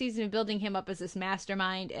entire season of building him up as this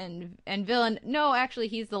mastermind and villain, no, actually,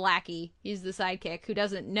 he's the lackey. He's the sidekick who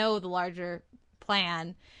doesn't know the larger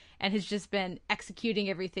plan and has just been executing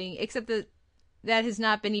everything, except that has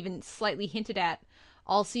not been even slightly hinted at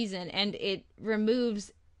all season, and it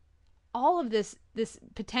removes all of this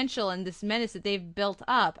potential and this menace that they've built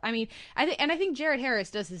up. I mean, I think Jared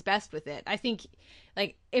Harris does his best with it. I think,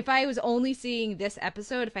 like, if I was only seeing this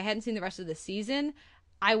episode, if I hadn't seen the rest of the season,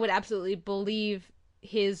 I would absolutely believe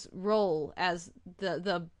his role as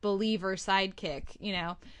the believer sidekick, you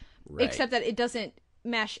know, right. Except that it doesn't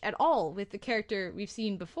mesh at all with the character we've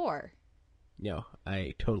seen before. No,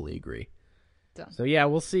 I totally agree. So yeah,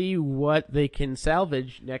 we'll see what they can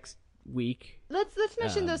salvage next week. Let's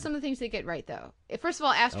mention some of the things they get right, though. First of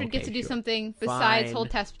all, Astrid gets to do something besides hold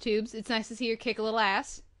test tubes. It's nice to see her kick a little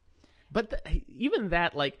ass. But even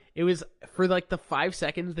that, like, it was for like the 5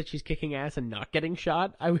 seconds that she's kicking ass and not getting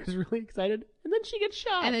shot, I was really excited. And then she gets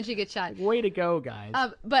shot. Way to go, guys.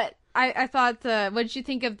 But I thought, what did you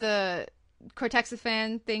think of the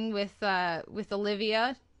cortexiphan thing with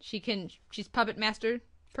Olivia? She's puppet master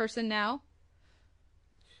person now.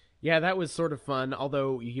 Yeah, that was sort of fun,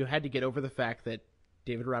 although you had to get over the fact that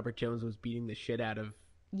David Robert Jones was beating the shit out of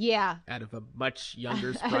a much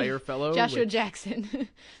younger, sprier fellow. Joshua Jackson.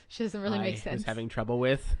 Which doesn't really make sense. I was having trouble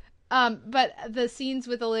with. But the scenes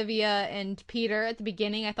with Olivia and Peter at the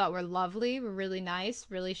beginning I thought were lovely, were really nice,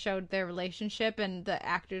 really showed their relationship, and the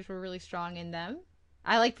actors were really strong in them.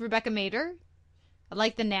 I liked Rebecca Mader. I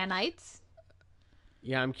liked the nanites.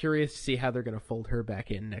 Yeah, I'm curious to see how they're going to fold her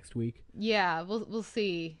back in next week. Yeah, we'll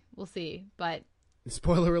see. We'll see. But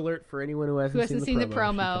spoiler alert for anyone who hasn't seen the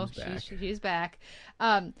promo. She's back.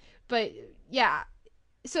 But yeah.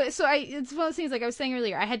 So it's one of those things, like I was saying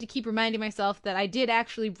earlier, I had to keep reminding myself that I did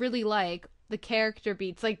actually really like the character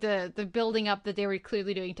beats, like the building up that they were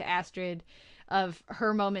clearly doing to Astrid of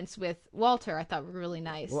her moments with Walter. I thought were really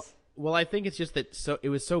nice. Well, I think it's just that it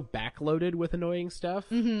was so backloaded with annoying stuff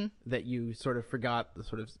that you sort of forgot the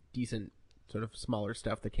sort of decent, sort of smaller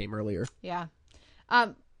stuff that came earlier. Yeah.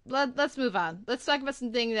 Let's move on. Let's talk about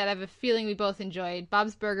something that I have a feeling we both enjoyed.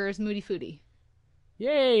 Bob's Burgers, Moody Foodie.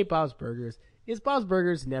 Yay, Bob's Burgers. Is Bob's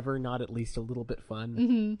Burgers never not at least a little bit fun?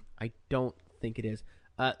 Mm-hmm. I don't think it is.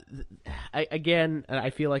 I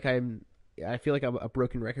feel like I'm a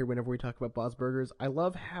broken record whenever we talk about Bob's Burgers. I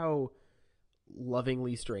love how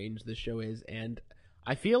lovingly strange this show is, and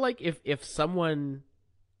I feel like if some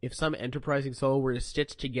enterprising soul were to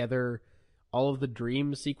stitch together all of the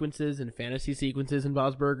dream sequences and fantasy sequences in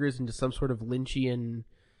Bob's Burgers into some sort of Lynchian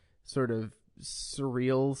sort of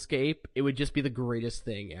surreal scape, it would just be the greatest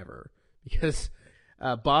thing ever. Because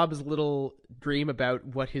Bob's little dream about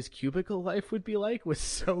what his cubicle life would be like was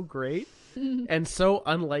so great and so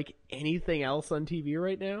unlike anything else on TV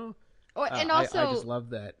right now. Oh, and also, I just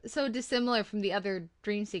love that. So dissimilar from the other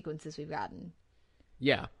dream sequences we've gotten.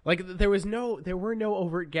 Yeah, like there were no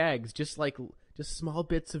overt gags, just small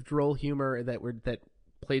bits of droll humor that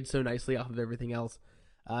played so nicely off of everything else.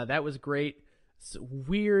 That was great. It's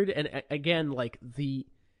weird, and again, like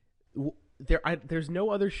there's no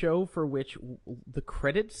other show for which the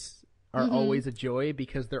credits are always a joy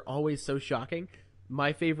because they're always so shocking.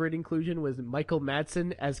 My favorite inclusion was Michael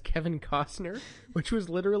Madsen as Kevin Costner, which was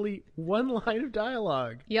literally one line of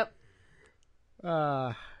dialogue. Yep.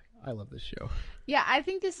 I love this show. Yeah, I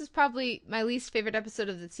think this is probably my least favorite episode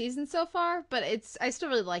of the season so far, but I still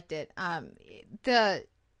really liked it.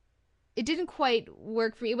 It didn't quite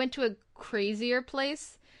work for me. It went to a crazier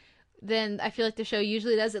place than I feel like the show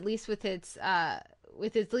usually does, at least with its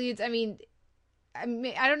leads. I mean,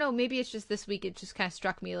 I don't know. Maybe it's just this week. It just kind of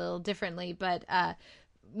struck me a little differently. But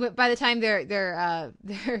by the time they're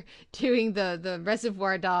doing the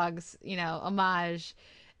Reservoir Dogs, homage,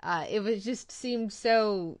 it just seemed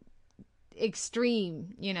so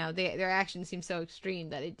extreme. Their actions seemed so extreme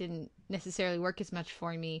that it didn't necessarily work as much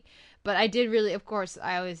for me. But I did really, of course,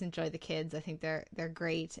 I always enjoy the kids. I think they're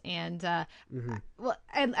great. And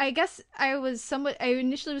I guess I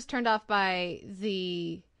initially was turned off by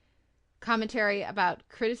the commentary about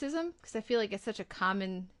criticism, because I feel like it's such a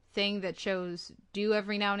common thing that shows do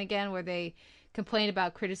every now and again, where they complain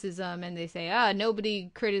about criticism and they say,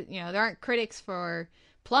 there aren't critics for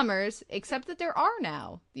plumbers, except that there are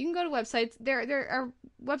now. You can go to websites. There are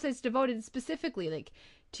websites devoted specifically like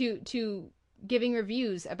to giving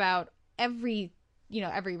reviews about every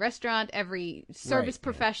restaurant, every service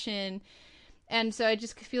profession. Right. And so it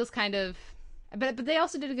just feels kind of, but they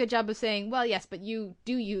also did a good job of saying, well, yes, but you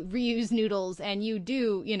reuse noodles and you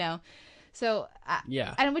do, so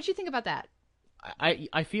yeah. And what do you think about that?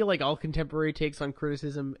 I feel like all contemporary takes on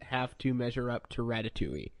criticism have to measure up to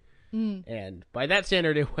Ratatouille. And by that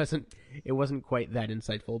standard, it wasn't quite that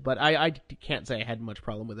insightful, but I can't say I had much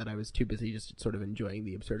problem with it. I was too busy just sort of enjoying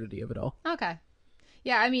the absurdity of it all. Okay.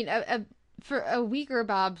 Yeah, I mean, for a weaker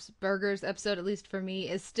Bob's Burgers episode, at least for me,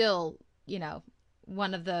 is still,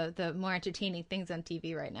 one of the more entertaining things on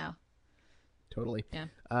TV right now. Totally.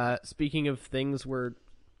 Yeah. Speaking of things we're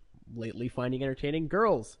lately finding entertaining,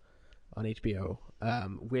 Girls on HBO,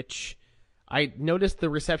 which I noticed the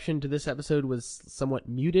reception to this episode was somewhat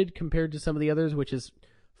muted compared to some of the others, which is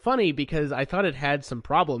funny because I thought it had some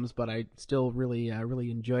problems, but I still really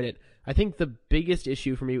enjoyed it. I think the biggest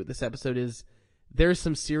issue for me with this episode is there's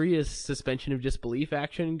some serious suspension of disbelief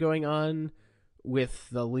action going on with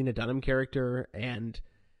the Lena Dunham character, and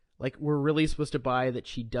like we're really supposed to buy that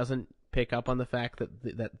she doesn't pick up on the fact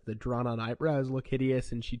that the drawn-on eyebrows look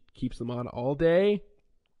hideous and she keeps them on all day,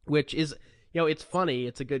 which is, it's funny,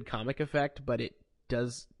 it's a good comic effect, but it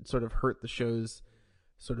does sort of hurt the show's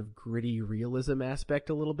sort of gritty realism aspect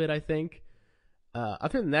a little bit, I think.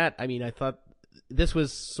 Other than that, I mean, I thought this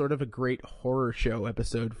was sort of a great horror show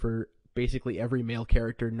episode for basically every male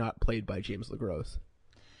character not played by James LeGros.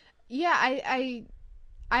 Yeah,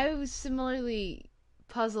 I was similarly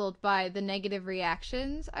puzzled by the negative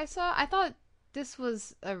reactions I saw. I thought this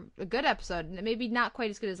was a good episode, maybe not quite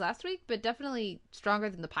as good as last week, but definitely stronger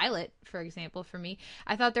than the pilot, for example, for me.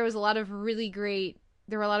 I thought there were a lot of really great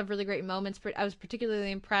moments. I was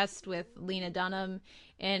particularly impressed with Lena Dunham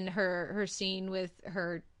and her scene with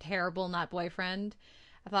her terrible not boyfriend.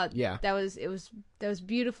 I thought that was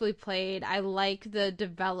beautifully played. I like the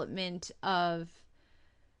development of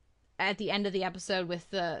at the end of the episode with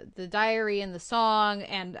the diary and the song,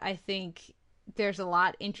 and I think there's a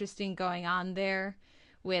lot interesting going on there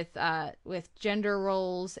with gender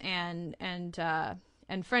roles and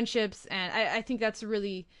friendships, and I think that's a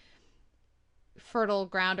really fertile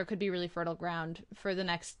ground, or could be really fertile ground for the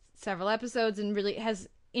next several episodes, and really has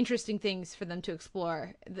interesting things for them to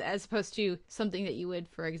explore, as opposed to something that you would,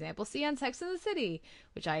 for example, see on Sex and the City,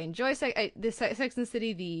 which I enjoy. The Sex and the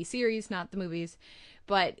City, the series, not the movies,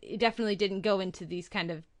 but it definitely didn't go into these kind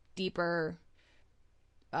of deeper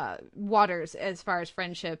waters as far as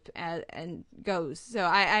friendship and goes. So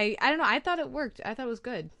I don't know. I thought it worked. I thought it was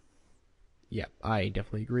good. Yeah, I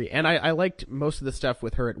definitely agree. And I liked most of the stuff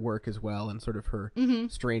with her at work as well, and sort of her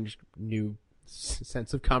strange new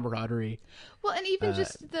sense of camaraderie. Well, and even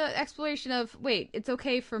just the exploration of, wait, it's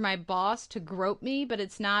okay for my boss to grope me, but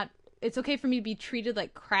it's okay for me to be treated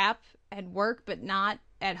like crap at work, but not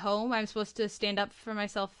at home. I'm supposed to stand up for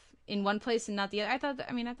myself in one place and not the other. I thought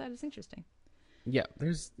it was interesting. Yeah,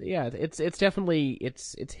 it's definitely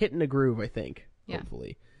it's hitting a groove, I think,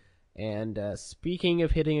 hopefully. And speaking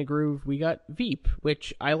of hitting a groove, we got Veep,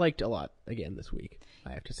 which I liked a lot again this week,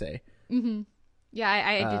 I have to say. Mm-hmm. Yeah,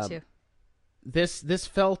 I did too. This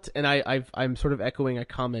felt, and I'm sort of echoing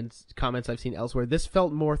comments I've seen elsewhere. This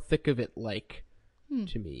felt more thick of it like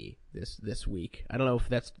to me this week. I don't know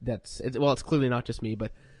if it's clearly not just me,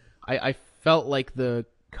 but I felt like the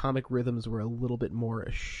comic rhythms were a little bit more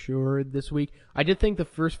assured this week. I did think the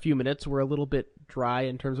first few minutes were a little bit dry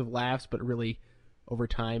in terms of laughs, but really over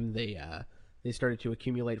time they started to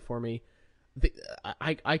accumulate for me.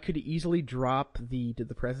 I could easily drop the "Did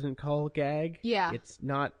the President call?" gag. Yeah, it's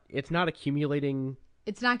not accumulating.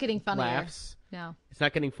 It's not getting funnier. Laughs. No, it's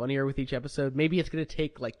not getting funnier with each episode. Maybe it's going to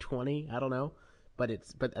take like 20. I don't know, but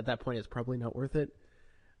at that point it's probably not worth it.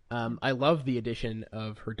 I love the addition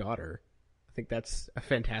of her daughter. I think that's a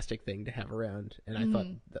fantastic thing to have around, and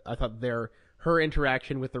I thought her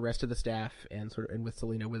interaction with the rest of the staff and with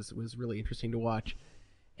Selena was really interesting to watch.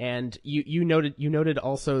 And you noted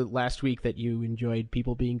also last week that you enjoyed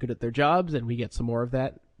people being good at their jobs, and we get some more of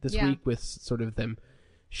that this week with sort of them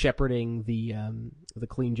shepherding the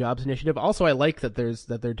Clean Jobs initiative. Also, I like that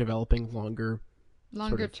they're developing longer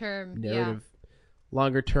term narrative,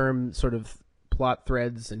 longer term sort of plot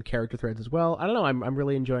threads and character threads as well. I don't know. I'm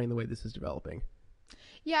really enjoying the way this is developing.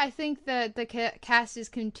 Yeah, I think that the cast is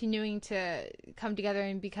continuing to come together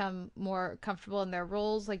and become more comfortable in their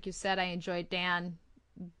roles. Like you said, I enjoyed Dan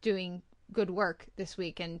doing good work this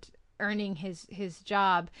week and earning his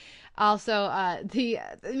job. Also, I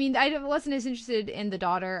wasn't as interested in the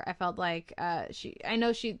daughter. I felt like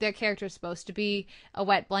their character is supposed to be a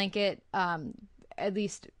wet blanket, at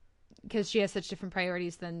least because she has such different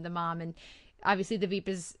priorities than the mom, and obviously the Veep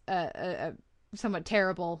is a somewhat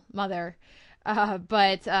terrible mother,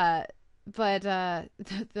 but though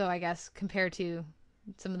I guess compared to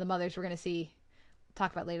some of the mothers we're going to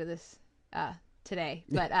talk about later this today,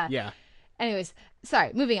 but yeah. Anyways,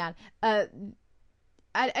 sorry, moving on. That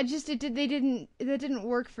didn't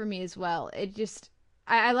work for me as well. It just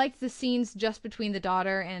I liked the scenes just between the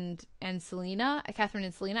daughter and Selena, Catherine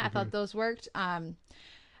and Selena. I thought those worked. I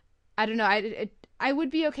don't know. I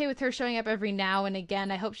would be okay with her showing up every now and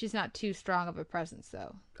again. I hope she's not too strong of a presence,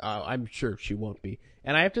 though. I'm sure she won't be.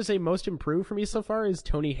 And I have to say, most improved for me so far is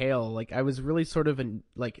Tony Hale. Like, I was really sort of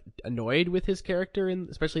annoyed with his character,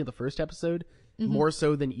 especially in the first episode, more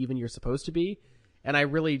so than even you're supposed to be. And I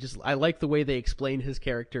really I like the way they explain his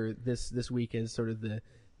character this week as sort of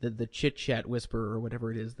the chit chat whisperer or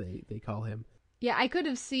whatever it is they call him. Yeah, I could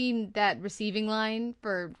have seen that receiving line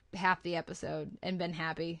for half the episode and been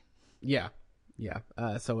happy. Yeah.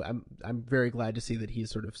 So I'm very glad to see that he's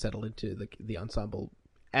sort of settled into the ensemble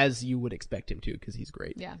as you would expect him to, because he's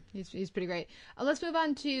great. Yeah, he's pretty great. Let's move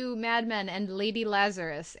on to Mad Men and Lady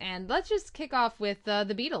Lazarus, and let's just kick off with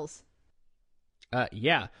the Beatles.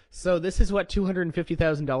 Yeah. So this is what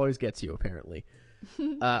 $250,000 gets you, apparently.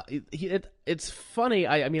 It's funny.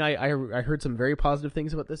 I heard some very positive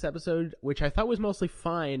things about this episode, which I thought was mostly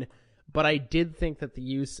fine, but I did think that the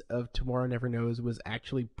use of Tomorrow Never Knows was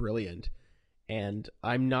actually brilliant. And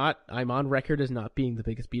I'm on record as not being the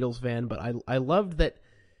biggest Beatles fan, but I loved that.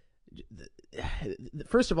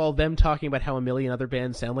 First of all, them talking about how a million other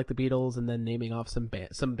bands sound like the Beatles, and then naming off some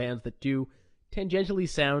bands that do tangentially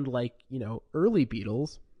sound like, early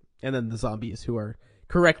Beatles, and then the Zombies, who are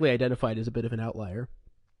correctly identified as a bit of an outlier.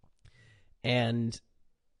 And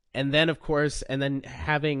then, of course,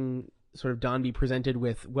 having sort of Don be presented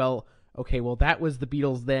with, that was the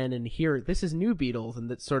Beatles then, and here, this is new Beatles, and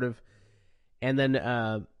that sort of, And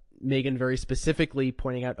then Megan very specifically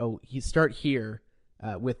pointing out, you start here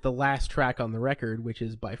with the last track on the record, which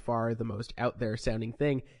is by far the most out there sounding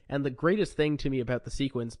thing. And the greatest thing to me about the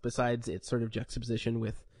sequence, besides its sort of juxtaposition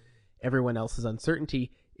with everyone else's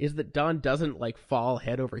uncertainty, is that Don doesn't like fall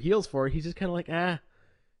head over heels for it. He's just kind of like,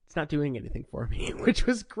 it's not doing anything for me, which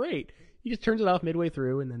was great. He just turns it off midway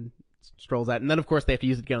through and then strolls out. And then, of course, they have to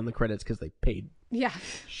use it again on the credits because they paid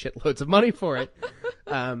shitloads of money for it.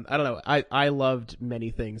 I don't know. I loved many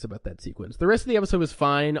things about that sequence. The rest of the episode was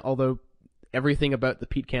fine, although everything about the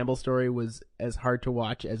Pete Campbell story was as hard to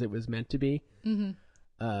watch as it was meant to be.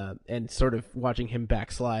 Mm-hmm. And sort of watching him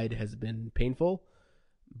backslide has been painful.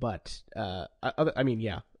 But, to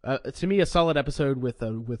me, a solid episode with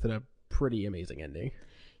a pretty amazing ending.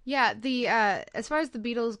 Yeah, as far as the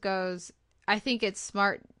Beatles goes, I think it's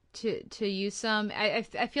smart to use some. I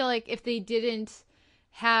feel like if they didn't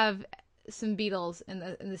have some Beatles in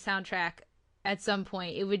the soundtrack at some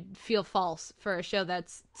point, it would feel false for a show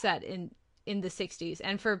that's set in the 60s,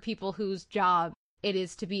 and for people whose job it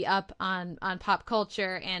is to be up on pop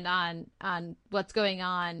culture and on what's going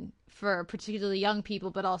on for particularly young people,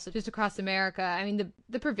 but also just across America. I mean,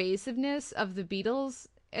 the pervasiveness of the Beatles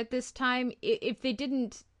at this time, if they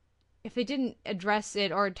didn't address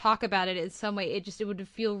it or talk about it in some way, it would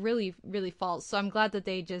feel really, really false. So I'm glad that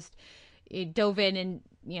they just dove in and,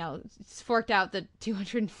 forked out the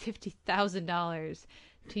 $250,000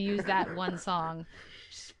 to use that one song.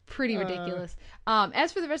 Just pretty ridiculous.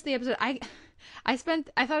 As for the rest of the episode, I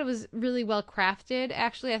thought it was really well crafted.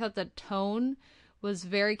 Actually, I thought the tone was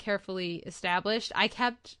very carefully established. I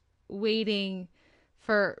kept waiting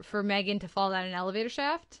for Megan to fall down an elevator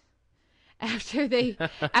shaft after they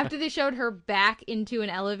showed her back into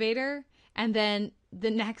an elevator, and then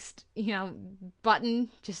the next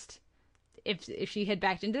button, just if she had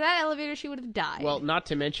backed into that elevator, she would have died. Well, not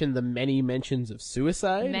to mention the many mentions of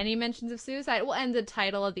suicide. Well, and the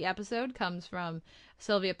title of the episode comes from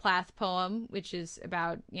Sylvia Plath poem, which is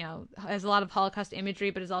about, has a lot of Holocaust imagery,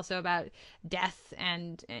 but is also about death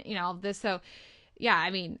and, all this. So, yeah, I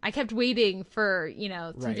mean, I kept waiting for,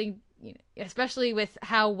 something, especially with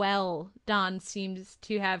how well Don seems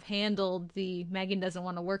to have handled the Megan doesn't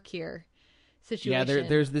want to work here situation. Yeah,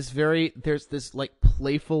 there's this like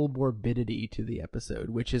playful morbidity to the episode,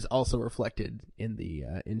 which is also reflected in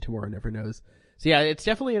in Tomorrow Never Knows. So yeah, it's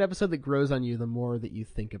definitely an episode that grows on you the more that you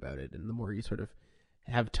think about it and the more you sort of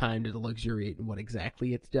have time to luxuriate in what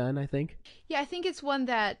exactly it's done, I think. Yeah, I think it's one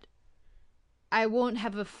that I won't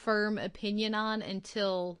have a firm opinion on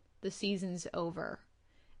until the season's over.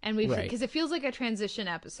 And because it feels like a transition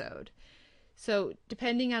episode. So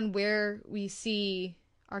depending on where we see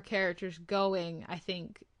our characters going, I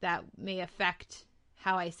think that may affect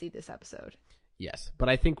how I see this episode. Yes, but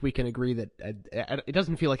I think we can agree that it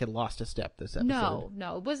doesn't feel like it lost a step this episode.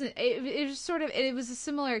 No, it wasn't. It was sort of, it was a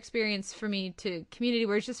similar experience for me to Community,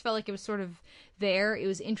 where it just felt like it was sort of there. It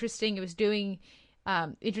was interesting. It was doing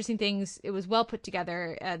interesting things. It was well put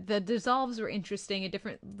together. The dissolves were interesting,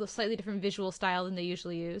 a slightly different visual style than they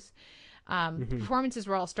usually use. Performances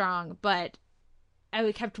were all strong, but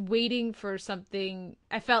I kept waiting for something.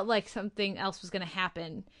 I felt like something else was going to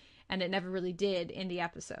happen, and it never really did in the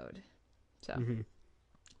episode. So,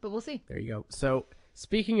 but we'll see. There you go. So,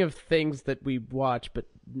 speaking of things that we watch, but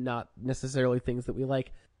not necessarily things that we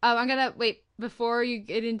like. I'm gonna wait before you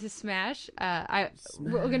get into Smash. We're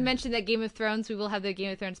gonna mention that Game of Thrones. We will have the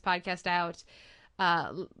Game of Thrones podcast out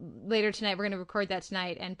later tonight. We're gonna record that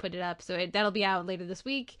tonight and put it up, so that'll be out later this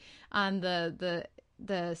week on the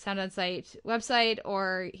Sound On Sight website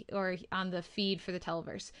or on the feed for the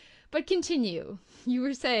Televerse. But continue. You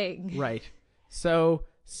were saying. Right. So,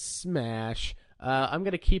 Smash. I'm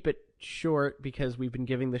going to keep it short because we've been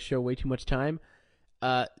giving the show way too much time.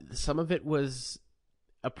 Some of it was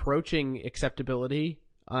approaching acceptability.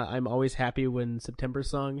 I'm always happy when September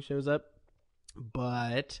Song shows up.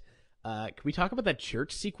 But can we talk about that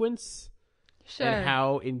church sequence? Sure. And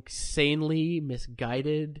how insanely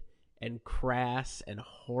misguided and crass and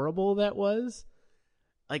horrible that was?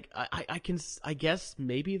 Like, I guess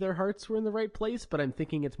maybe their hearts were in the right place, but I'm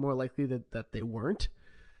thinking it's more likely that they weren't.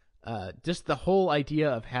 Just the whole idea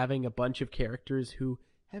of having a bunch of characters who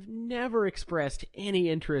have never expressed any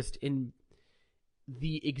interest in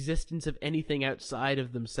the existence of anything outside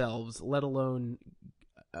of themselves, let alone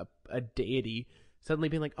a deity, suddenly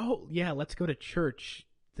being like, oh, yeah, let's go to church.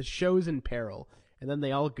 The show's in peril. And then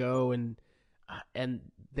they all go and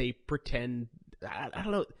they pretend, I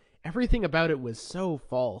don't know, everything about it was so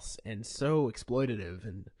false and so exploitative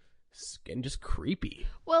and just creepy.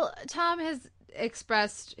 Well, Tom has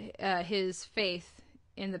expressed his faith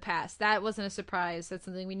in the past. That wasn't a surprise. That's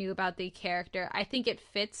something we knew about the character. I think it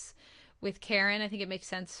fits with Karen. I think it makes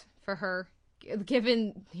sense for her,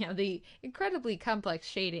 given the incredibly complex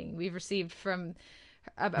shading we've received from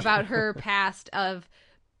about her past of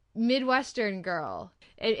Midwestern girl.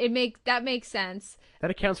 That makes sense.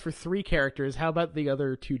 That accounts for 3 characters. How about the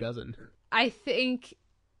other 2 dozen? I think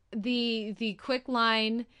the quick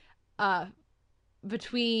line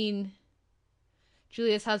between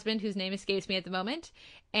Julia's husband, whose name escapes me at the moment,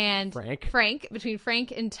 and Frank, between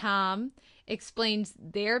Frank and Tom, explains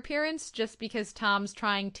their appearance just because Tom's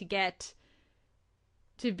trying to get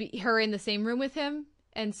to be her in the same room with him.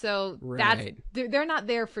 And so they're not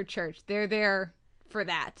there for church. They're there for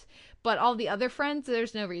that. But all the other friends,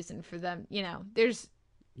 there's no reason for them.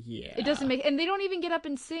 It doesn't make, and they don't even get up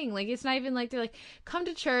and sing. Like, it's not even like they're like, come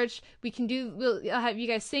to church. We'll have you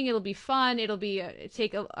guys sing. It'll be fun. It'll be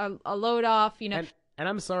take a load off. And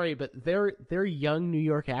I'm sorry, but they're young New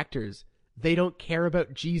York actors. They don't care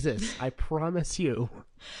about Jesus. I promise you.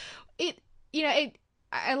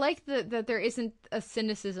 I like that there isn't a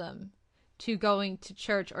cynicism to going to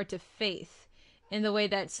church or to faith in the way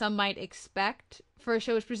that some might expect for a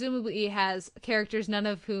show which presumably has characters, none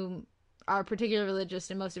of whom are particularly religious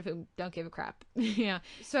and most of whom don't give a crap.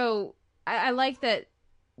 So I like that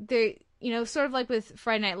they, sort of like with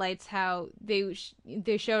Friday Night Lights, how they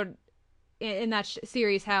showed in that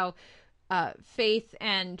series how faith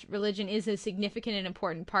and religion is a significant and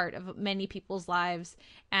important part of many people's lives,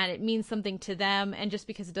 and it means something to them, and just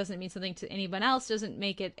because it doesn't mean something to anyone else doesn't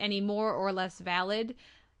make it any more or less valid.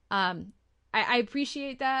 I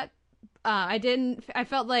appreciate that. I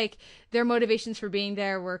felt like their motivations for being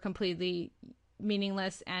there were completely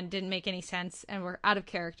meaningless and didn't make any sense and were out of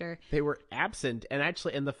character. They were absent,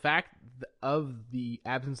 and the fact of the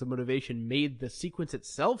absence of motivation made the sequence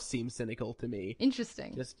itself seem cynical to me.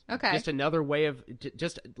 Interesting. Okay. Just another way of,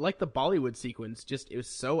 just like the Bollywood sequence, it was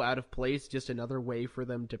so out of place, just another way for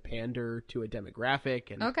them to pander to a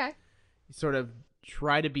demographic and sort of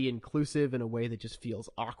try to be inclusive in a way that just feels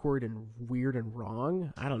awkward and weird and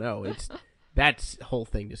wrong. I don't know. That whole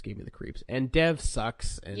thing just gave me the creeps. And Dev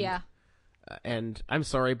sucks. And, and I'm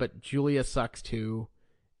sorry, but Julia sucks too.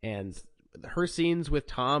 And her scenes with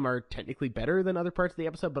Tom are technically better than other parts of the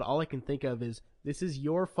episode, but all I can think of is, this is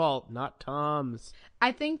your fault, not Tom's.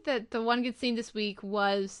 I think that the one good scene this week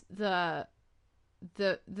was the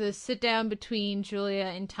sit down between Julia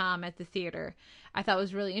and Tom at the theater. I thought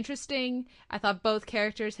was really interesting. I thought both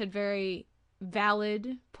characters had very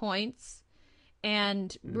valid points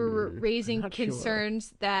and were raising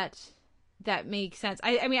concerns that make sense.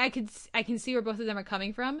 I mean, I can see where both of them are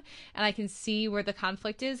coming from, and I can see where the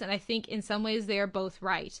conflict is, and I think in some ways they are both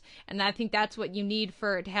right. And I think that's what you need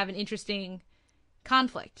to have an interesting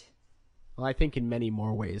conflict. Well, I think in many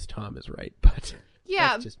more ways Tom is right, but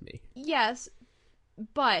that's just me. Yes,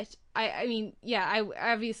 but I mean, I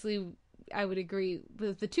obviously I would agree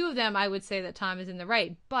with the two of them. I would say that Tom is in the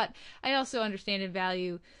right, but I also understand and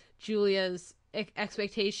value Julia's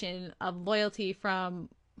expectation of loyalty from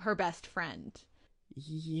her best friend.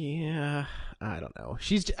 Yeah, I don't know.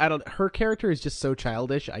 Her character is just so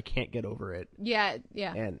childish. I can't get over it. Yeah.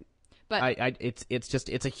 But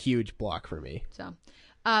it's a huge block for me. So,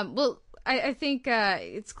 I think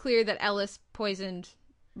it's clear that Ellis poisoned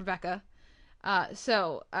Rebecca. I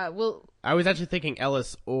was actually thinking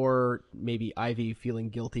Ellis or maybe Ivy feeling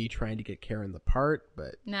guilty trying to get Karen the part,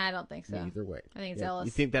 but I don't think so. Either way, I think it's Ellis.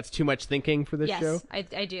 You think that's too much thinking for this show? Yes,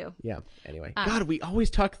 I do. Yeah. Anyway, God, we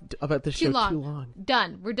always talk about this show too long.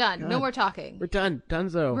 Done. We're done. God. No more talking. We're done.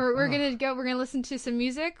 Donezo. We're gonna go. We're gonna listen to some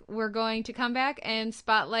music. We're going to come back and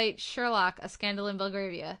spotlight Sherlock: A Scandal in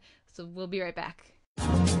Belgravia. So we'll be right back.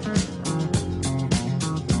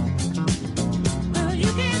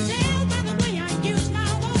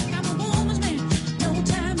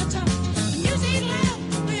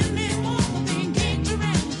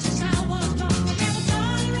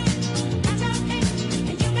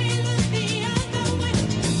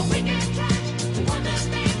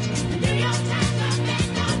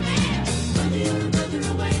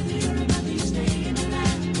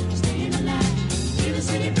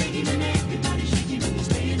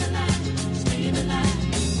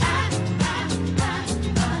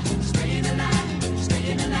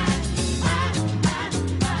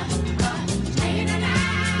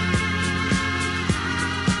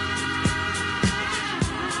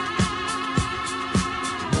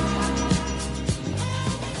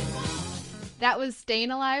 That was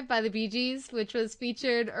Staying Alive by the Bee Gees, which was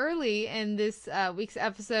featured early in this week's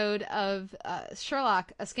episode of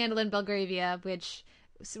Sherlock: A Scandal in Belgravia, which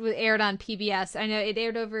aired on PBS. I know it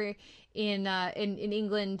aired over in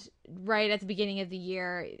England right at the beginning of the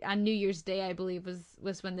year on New Year's Day, I believe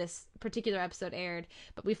was when this particular episode aired.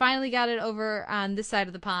 But we finally got it over on this side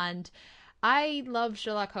of the pond. I love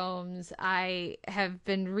Sherlock Holmes. I have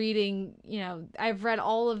been reading, I've read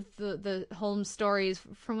all of the Holmes stories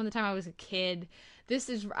from the time I was a kid.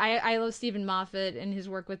 I love Stephen Moffat and his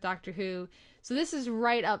work with Doctor Who. So this is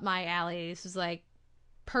right up my alley. This is like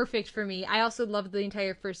perfect for me. I also loved the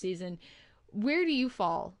entire first season. Where do you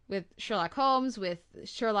fall with Sherlock Holmes, with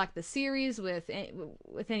Sherlock the series, with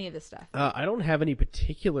any of this stuff? I don't have any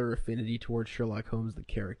particular affinity towards Sherlock Holmes the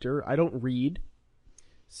character. I don't read,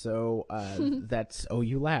 so that's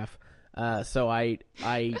you laugh. So I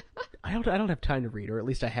don't have time to read, or at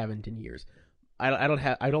least I haven't in years. I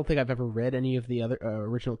don't think I've ever read any of the other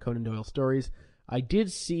original Conan Doyle stories. I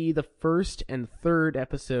did see the first and third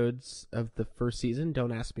episodes of the first season.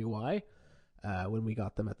 Don't ask me why. When we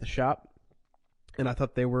got them at the shop. And I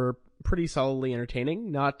thought they were pretty solidly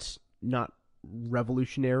entertaining, not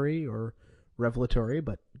revolutionary or revelatory,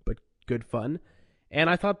 but good fun. And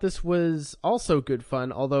I thought this was also good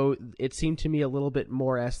fun, although it seemed to me a little bit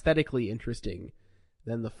more aesthetically interesting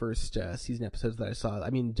than the first season episodes that I saw. I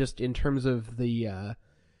mean, just in terms of the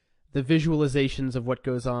visualizations of what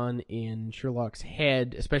goes on in Sherlock's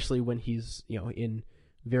head, especially when he's in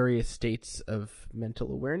various states of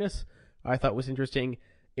mental awareness, I thought was interesting.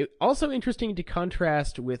 It also interesting to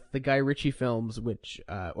contrast with the Guy Ritchie films, which,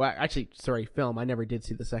 film. I never did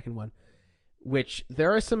see the second one. Which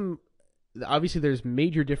there are obviously there's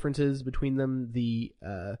major differences between them. The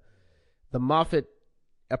Moffat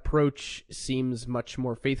approach seems much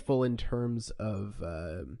more faithful in terms of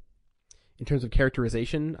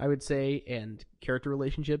characterization, I would say, and character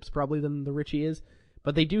relationships probably than the Ritchie is.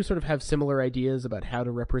 But they do sort of have similar ideas about how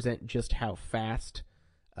to represent just how fast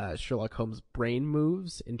Sherlock Holmes' brain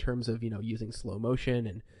moves in terms of using slow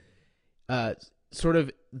motion and sort of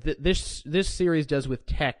this series does with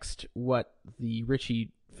text what the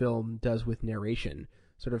Ritchie film does with narration,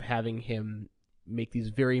 sort of having him make these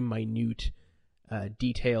very minute,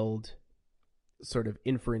 detailed sort of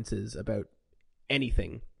inferences about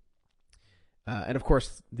anything. And of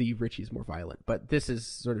course, the Ritchie's more violent, but this is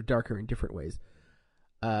sort of darker in different ways.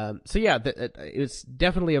 So yeah, it's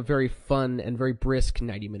definitely a very fun and very brisk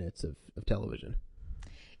 90 minutes of television.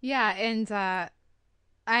 Yeah, and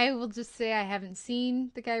I will just say I haven't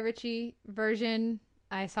seen the Guy Ritchie version.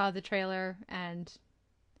 I saw the trailer and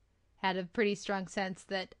had a pretty strong sense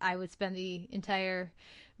that I would spend the entire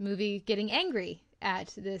movie getting angry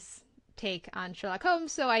at this take on Sherlock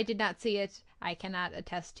Holmes, so I did not see it. I cannot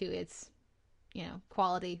attest to its,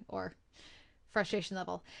 quality or frustration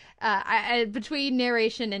level. Between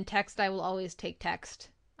narration and text, I will always take text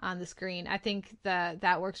on the screen. I think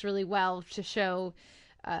that works really well to show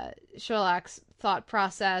Sherlock's thought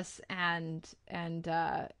process and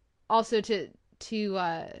also to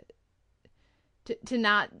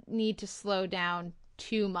not need to slow down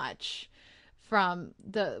too much from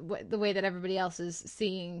the way that everybody else is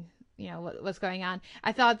seeing what's going on.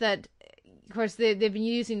 I thought that, of course, they've been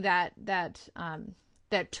using that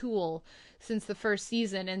tool since the first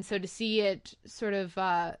season, and so to see it sort of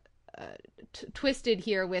twisted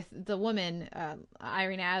here with the woman,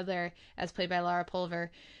 Irene Adler, as played by Laura Pulver,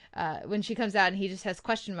 when she comes out and he just has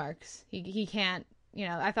question marks. He can't,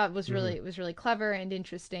 I thought was really clever and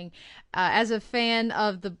interesting. As a fan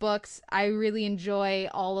of the books, I really enjoy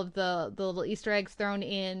all of the little Easter eggs thrown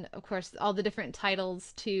in. Of course, all the different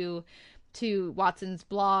titles to Watson's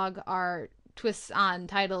blog are twists on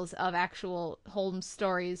titles of actual Holmes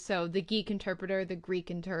stories. So the Geek Interpreter, the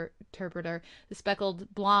Greek Interpreter, the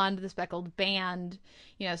Speckled Blonde, the Speckled Band.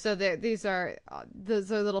 So those are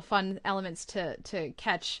little fun elements to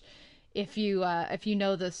catch if you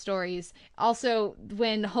know the stories. Also,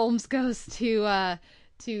 when Holmes goes to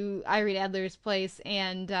Irene Adler's place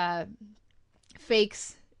and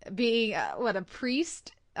fakes being a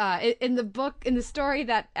priest in the story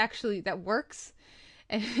that works.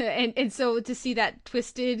 And so to see that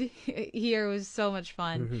twisted here was so much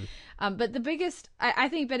fun. Mm-hmm. But the biggest, I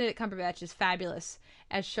think Benedict Cumberbatch is fabulous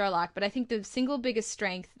as Sherlock, but I think the single biggest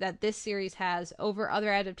strength that this series has over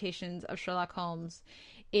other adaptations of Sherlock Holmes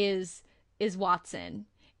is Watson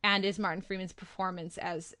and is Martin Freeman's performance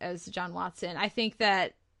as John Watson. I think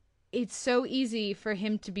that it's so easy for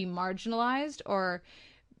him to be marginalized or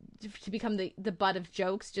to become the butt of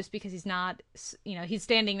jokes just because he's not, he's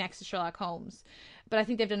standing next to Sherlock Holmes. But I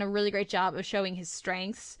think they've done a really great job of showing his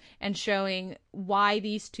strengths and showing why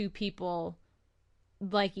these two people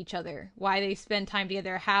like each other, why they spend time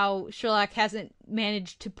together, how Sherlock hasn't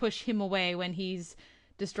managed to push him away when he's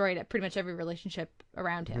destroyed pretty much every relationship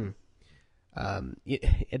around him.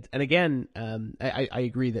 And again, I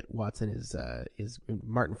agree that Watson is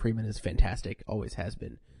Martin Freeman is fantastic, always has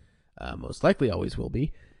been, most likely always will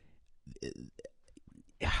be.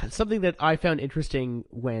 Something that I found interesting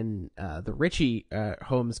when the Ritchie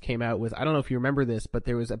Holmes came out was, I don't know if you remember this, but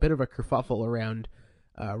there was a bit of a kerfuffle around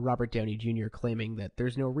Robert Downey Jr. claiming that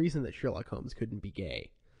there's no reason that Sherlock Holmes couldn't be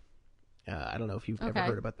gay. I don't know if you've ever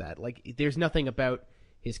heard about that. Like, there's nothing about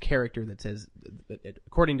his character that says,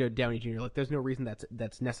 according to Downey Jr., like, there's no reason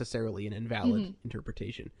that's necessarily an invalid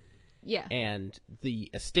interpretation. Yeah. And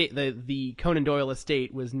the estate, the Conan Doyle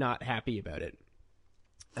estate was not happy about it.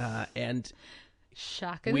 And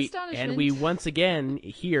shock and astonishment. And we once again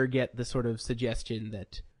here get the sort of suggestion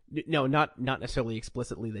that, no, not necessarily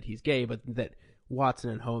explicitly that he's gay, but that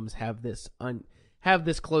Watson and Holmes have this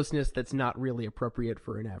closeness that's not really appropriate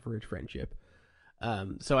for an average friendship.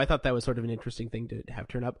 So I thought that was sort of an interesting thing to have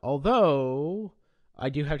turn up. Although I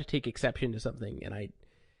do have to take exception to something, and I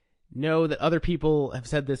know that other people have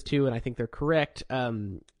said this too, and I think they're correct.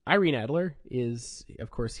 Irene Adler is,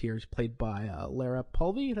 of course, here played by Lara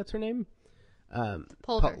Pulvey. That's her name.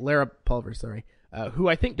 Pulver. Lara Pulver, sorry. Who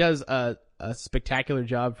I think does a spectacular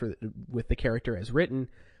job with the character as written.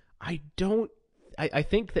 I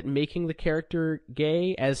think that making the character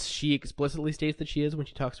gay, as she explicitly states that she is when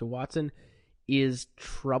she talks to Watson, is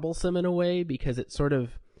troublesome in a way, because it's sort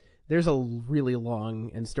of, there's a really long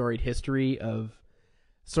and storied history of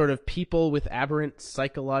sort of people with aberrant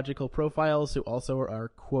psychological profiles who also are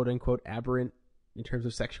quote unquote aberrant in terms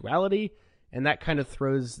of sexuality, and that kind of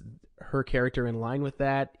throws her character in line with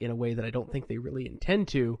that in a way that I don't think they really intend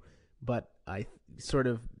to, but I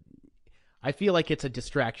feel like it's a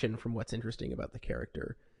distraction from what's interesting about the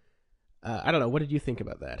character. I don't know. What did you think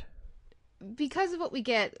about that? Because of what we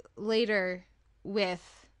get later with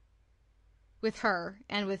her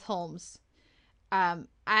and with Holmes,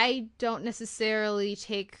 I don't necessarily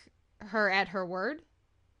take her at her word,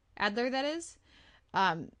 Adler, that is.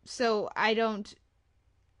 So I don't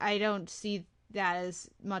see that as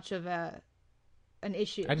much of an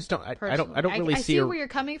issue. I just don't. I don't really see where you're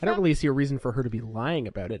coming from. I don't really see a reason for her to be lying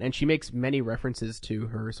about it, and she makes many references to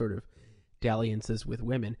her sort of dalliances with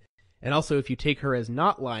women. And also, if you take her as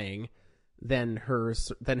not lying, then her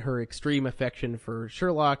extreme affection for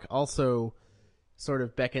Sherlock also sort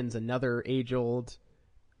of beckons another age-old,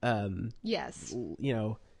 yes,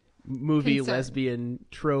 movie concern. Lesbian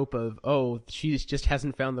trope of, she just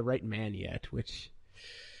hasn't found the right man yet, which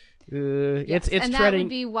it's and treading. That would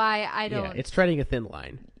be why I don't. Yeah, it's treading a thin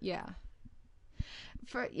line. Yeah.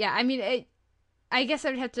 I mean, I guess I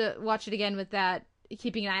would have to watch it again with that,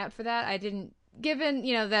 keeping an eye out for that. I didn't. Given,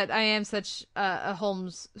 that I am such a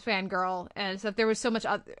Holmes fangirl and stuff, there was so much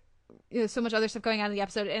other stuff going on in the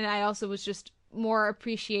episode, and I also was just more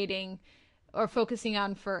appreciating or focusing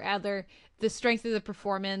on, for Adler, the strength of the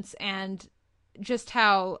performance and just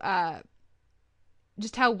how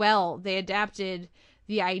well they adapted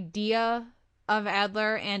the idea of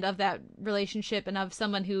Adler and of that relationship, and of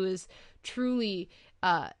someone who is truly,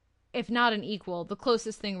 if not an equal, the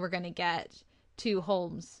closest thing we're going to get to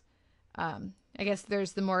Holmes. I guess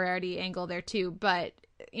there's the Moriarty angle there too, but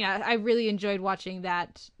I really enjoyed watching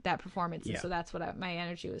that performance, and so that's what my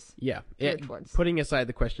energy was geared towards. Putting aside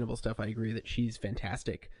the questionable stuff, I agree that she's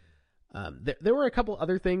fantastic. There were a couple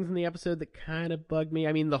other things in the episode that kind of bugged me.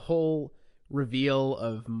 I mean, the whole reveal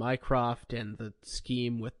of Mycroft and the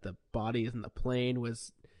scheme with the bodies in the plane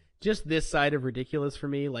was just this side of ridiculous for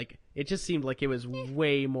me. Like, it just seemed like it was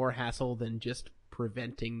way more hassle than just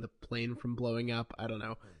preventing the plane from blowing up. I don't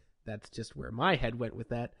know. That's just where my head went with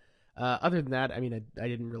that. Other than that, I mean, I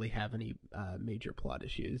didn't really have any major plot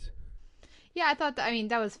issues. Yeah, I thought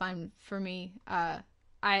that was fine for me.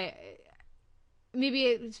 Maybe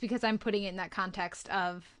it's because I'm putting it in that context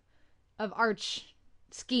of arch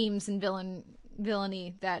schemes and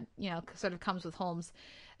villainy that sort of comes with Holmes.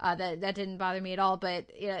 That didn't bother me at all, but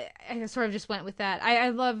I sort of just went with that. I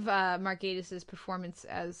love Mark Gatiss' performance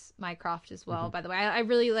as Mycroft as well. Mm-hmm. By the way, I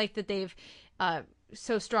really like that they've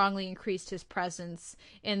so strongly increased his presence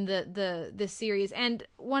in the series. And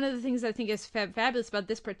one of the things I think is fabulous about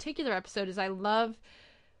this particular episode is I love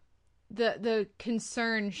the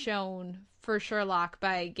concern shown for Sherlock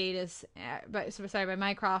by Gatiss, by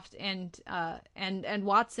Mycroft and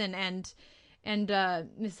Watson and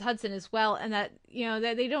Miss Hudson as well, and that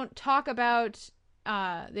that they don't talk about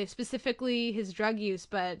they specifically his drug use,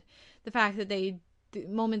 but the fact that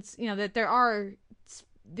that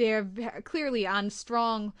they're clearly on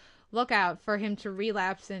strong lookout for him to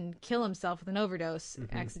relapse and kill himself with an overdose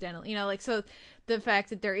accidentally. So the fact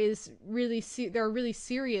that there are really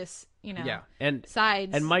serious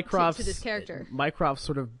sides and Mycroft's to this character. Mycroft's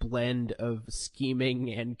sort of blend of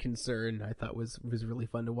scheming and concern I thought was really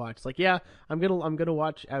fun to watch. It's like, yeah, I'm gonna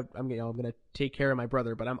watch. I'm gonna take care of my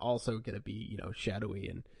brother, but I'm also gonna be shadowy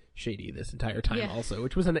and shady this entire time also,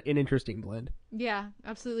 which was an interesting blend. Yeah,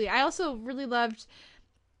 absolutely. I also really loved,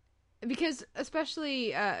 because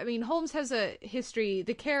especially, Holmes has a history,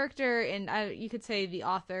 the character, and you could say the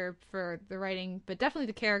author for the writing, but definitely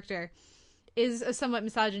the character, is a somewhat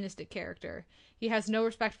misogynistic character. He has no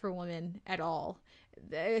respect for women at all.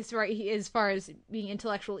 As far as being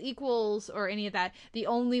intellectual equals or any of that, the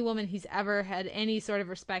only woman he's ever had any sort of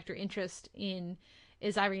respect or interest in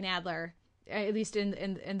is Irene Adler, at least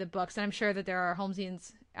in the books. And I'm sure that there are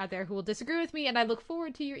Holmesians out there who will disagree with me, and I look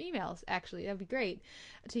forward to your emails, actually. That'd be great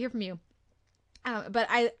to hear from you. But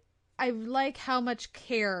I like how much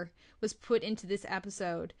care was put into this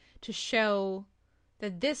episode to show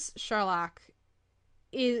that this Sherlock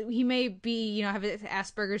he may be, have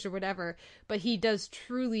Asperger's or whatever, but he does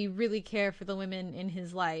truly, really care for the women in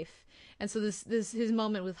his life. And so this his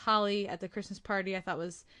moment with Holly at the Christmas party, I thought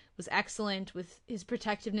was excellent, with his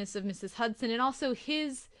protectiveness of Mrs. Hudson, and also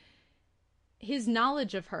his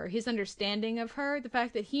knowledge of her, his understanding of her, the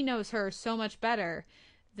fact that he knows her so much better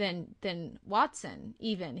than Watson.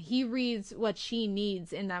 Even he reads what she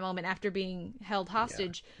needs in that moment after being held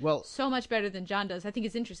hostage. Yeah. Well, so much better than John does. I think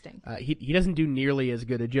it's interesting. He doesn't do nearly as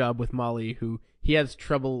good a job with Molly, who he has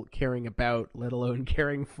trouble caring about, let alone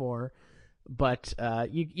caring for. But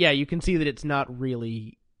you can see that it's not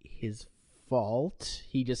really his fault.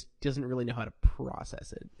 He just doesn't really know how to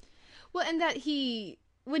process it. Well, and that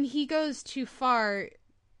when he goes too far,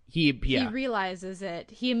 he realizes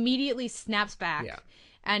it. He immediately snaps back. Yeah.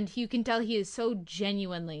 And you can tell he is so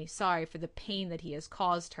genuinely sorry for the pain that he has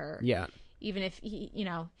caused her. Yeah. Even if he,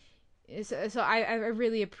 so I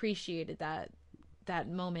really appreciated that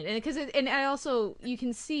moment. And I also, you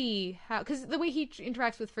can see how, because the way he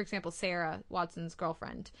interacts with, for example, Sarah, Watson's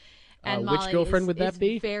girlfriend, and Molly, which girlfriend would that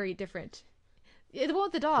be? Very different. The one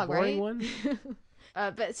with the dog, the right? One?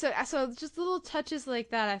 But so just little touches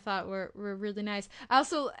like that I thought were really nice.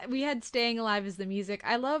 Also, we had "Staying Alive" as the music.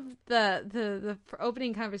 I loved the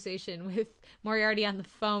opening conversation with Moriarty on the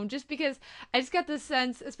phone, just because I just got the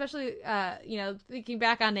sense, especially thinking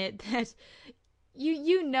back on it, that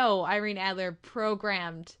Irene Adler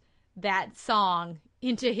programmed that song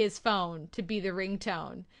into his phone to be the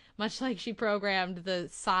ringtone, much like she programmed the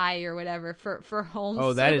sigh or whatever for Holmes.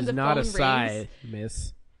 Oh, that is not a sigh, rings.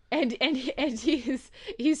 miss. And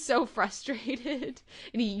he's so frustrated,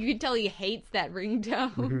 and you can tell he hates that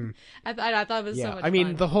ringtone. Mm-hmm. I thought it was so much fun.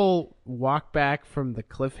 fun. The whole walk back from the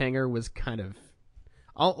cliffhanger was kind of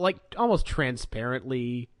almost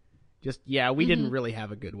transparently just we didn't really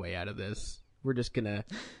have a good way out of this. We're just gonna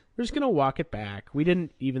walk it back. We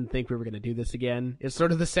didn't even think we were gonna do this again. It's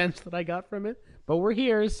sort of the sense that I got from it. But we're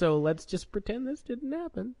here, so let's just pretend this didn't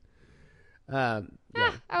happen. I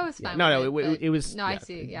was fine. It was. No, I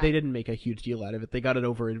see. Yeah. They didn't make a huge deal out of it. They got it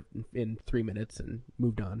over in 3 minutes and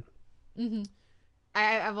moved on. Mm-hmm.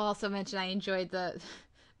 I've also mentioned I enjoyed the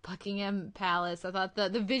Buckingham Palace. I thought the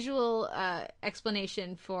visual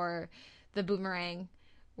explanation for the boomerang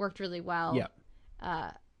worked really well.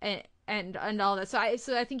 Yeah. And all that. So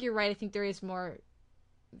I think you're right. I think there is more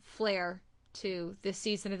flair to this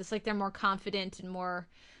season. It's like they're more confident and more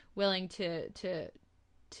willing to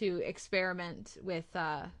experiment with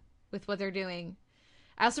what they're doing.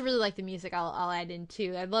 I also really like the music. I'll add in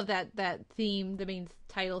too. I love that theme. The main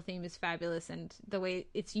title theme is fabulous, and the way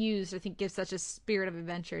it's used, I think, gives such a spirit of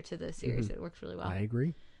adventure to the series. Mm-hmm. It works really well. I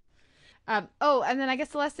agree. And then I guess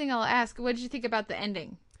the last thing I'll ask: what did you think about the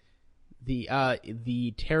ending?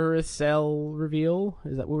 The terrorist cell reveal,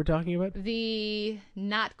 is that what we're talking about? The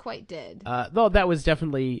not quite dead. Though that was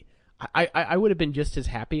definitely, I would have been just as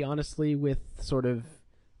happy, honestly, with sort of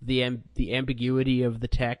the ambiguity of the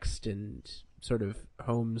text and sort of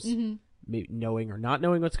Holmes knowing or not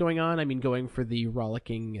knowing what's going on. I mean, going for the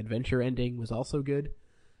rollicking adventure ending was also good.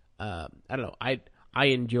 I don't know. I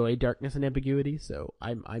enjoy darkness and ambiguity, so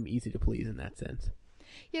I'm easy to please in that sense.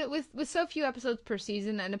 Yeah, with so few episodes per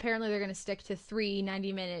season, and apparently they're going to stick to 3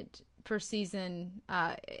 90-minute per season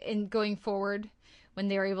in going forward when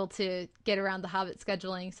they're able to get around the Hobbit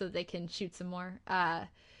scheduling so that they can shoot some more.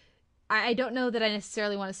 I don't know that I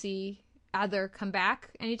necessarily want to see Adler come back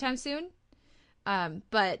anytime soon,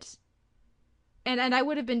 but I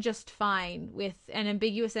would have been just fine with an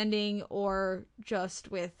ambiguous ending or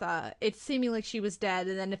just with it seeming like she was dead,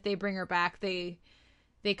 and then if they bring her back, they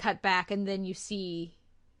cut back, and then you see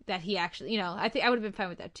that he actually, I think I would have been fine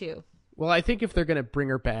with that too. Well, I think if they're going to bring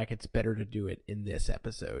her back, it's better to do it in this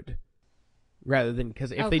episode. rather than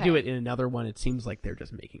because if they do it in another one, it seems like they're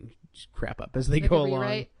just making crap up as they Like go a along.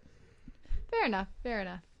 rewrite. Fair enough.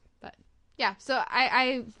 But yeah, so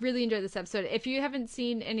I really enjoyed this episode. If you haven't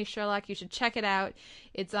seen any Sherlock, you should check it out.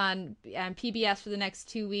 It's on PBS for the next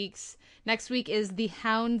 2 weeks. Next week is The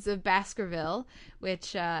Hounds of Baskerville,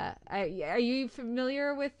 which are you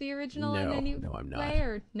familiar with the original in any No, I'm not. way?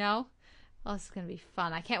 Or no? Well, this is going to be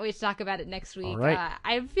fun. I can't wait to talk about it next week. All right.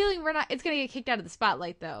 I have a feeling it's going to get kicked out of the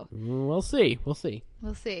spotlight, though. We'll see. We'll see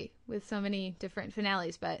with so many different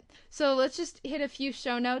finales. But so let's just hit a few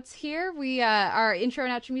show notes here. We our intro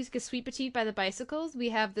and outro music is Sweet Petite by the Bicycles. We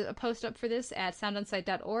have a post up for this at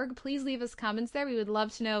soundonsight.org. Please leave us comments there. We would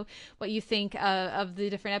love to know what you think of the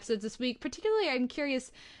different episodes this week. Particularly, I'm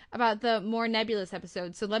curious about the more nebulous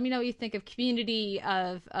episodes. So let me know what you think of Community,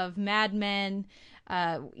 of Mad Men.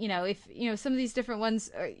 If some of these different ones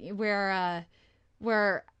where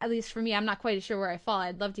at least for me, I'm not quite sure where I fall.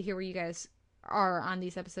 I'd love to hear where you guys are on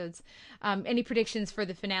these episodes. Any predictions for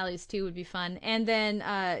the finales too would be fun. And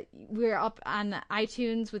then we're up on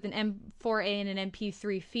iTunes with an M4A and an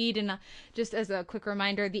MP3 feed. And just as a quick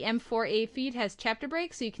reminder, the M4A feed has chapter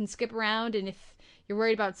breaks, so you can skip around. And if you're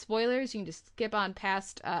worried about spoilers, you can just skip on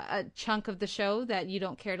past a chunk of the show that you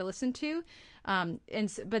don't care to listen to.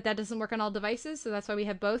 But that doesn't work on all devices, so that's why we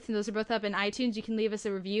have both, and those are both up in iTunes. You can leave us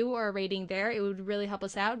a review or a rating there. It would really help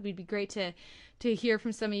us out. It'd be great to hear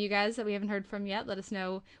from some of you guys that we haven't heard from yet. Let us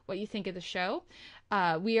know what you think of the show.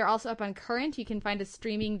 We are also up on Current. You can find us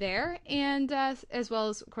streaming there, and as well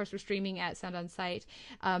as, of course, we're streaming at Sound On Sight.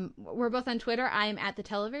 We're both on Twitter. I am at the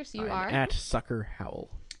Televerse. You are at Sucker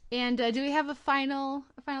Howl. And do we have a final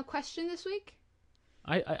question this week?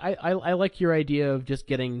 I like your idea of just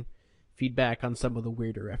getting feedback on some of the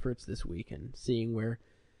weirder efforts this week and seeing where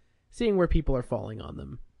people are falling on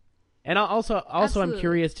them. And also Absolutely. I'm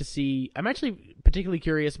curious to see. I'm actually particularly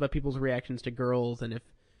curious about people's reactions to Girls, and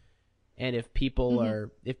if people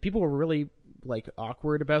were really like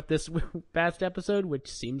awkward about this past episode,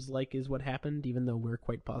 which seems like is what happened, even though we're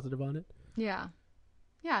quite positive on it. Yeah.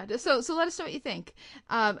 So let us know what you think.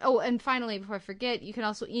 And finally, before I forget, you can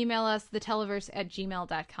also email us,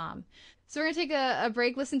 theteleverse@gmail.com. So we're going to take a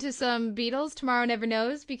break, listen to some Beatles, Tomorrow Never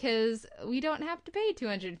Knows, because we don't have to pay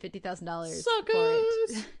 $250,000 for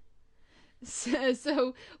it.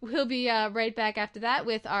 So we'll be right back after that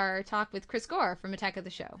with our talk with Chris Gore from Attack of the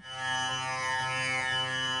Show.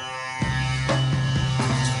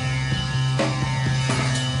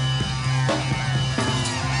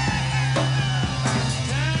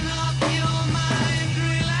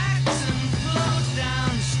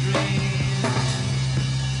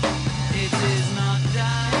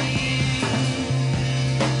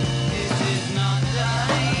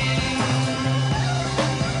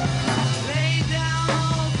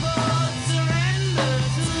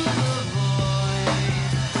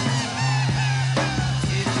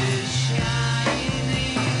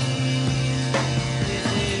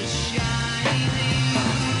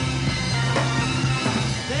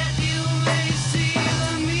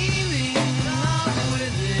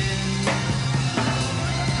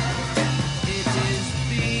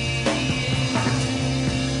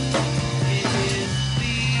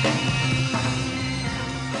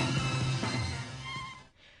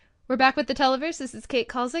 We're back with the Televerse. This is Kate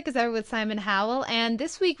Kulzick, as ever with Simon Howell, and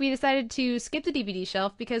this week we decided to skip the DVD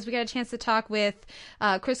shelf because we got a chance to talk with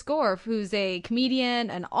Chris Gore, who's a comedian,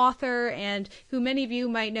 an author, and who many of you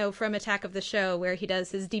might know from Attack of the Show, where he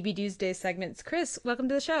does his DVDs Day segments. Chris, welcome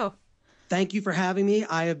to the show. Thank you for having me.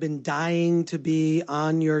 I have been dying to be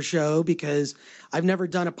on your show because I've never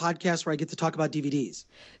done a podcast where I get to talk about DVDs.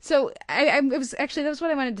 So that was what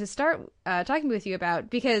I wanted to start talking with you about,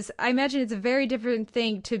 because I imagine it's a very different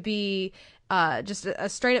thing to be just a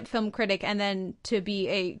straight up film critic and then to be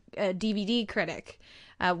a DVD critic.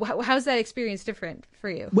 How's that experience different for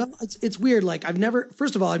you? Well, it's weird. Like I've never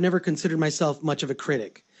considered myself much of a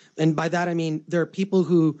critic. And by that, I mean, there are people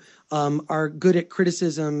who are good at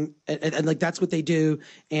criticism and like that's what they do.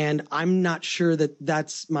 And I'm not sure that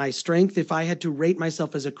that's my strength. If I had to rate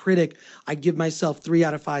myself as a critic, I'd give myself 3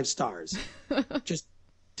 out of 5 stars, just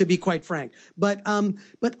to be quite frank. But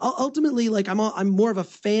ultimately, like I'm more of a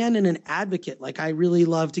fan and an advocate. Like I really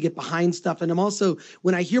love to get behind stuff. And I'm also,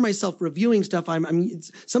 when I hear myself reviewing stuff,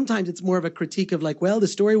 sometimes it's more of a critique of like, well, the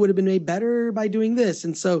story would have been made better by doing this.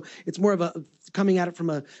 And so it's more of a coming at it from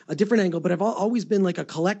a different angle. But I've always been like a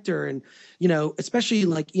collector, and especially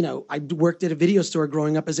like I worked at a video store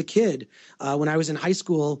growing up as a kid. When I was in high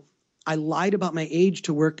school, I lied about my age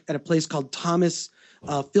to work at a place called Thomas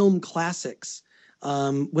Film Classics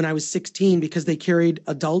when I was 16 because they carried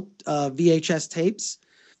adult VHS tapes.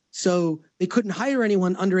 So they couldn't hire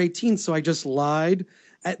anyone under 18. So I just lied.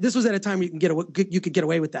 This was at a time where you could get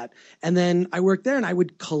away with that. And then I worked there and I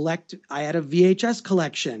would collect. I had a VHS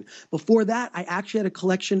collection. Before that, I actually had a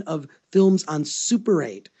collection of films on Super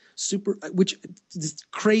 8. Which is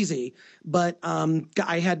crazy, but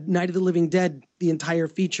I had Night of the Living Dead, the entire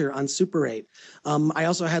feature on Super 8. I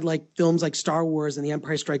also had like films like Star Wars and The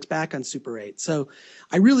Empire Strikes Back on Super 8. So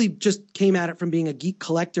I really just came at it from being a geek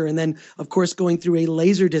collector, and then of course going through a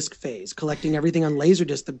Laserdisc phase, collecting everything on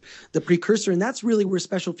Laserdisc, the precursor, and that's really where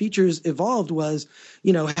special features evolved. Was,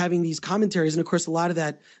 you know, having these commentaries, and of course a lot of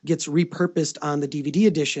that gets repurposed on the DVD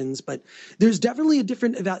editions. But there's definitely a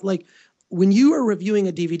different like. When you are reviewing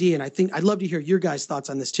a DVD, and I think I'd love to hear your guys' thoughts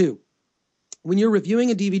on this too. When you're reviewing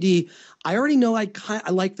a DVD, I already know I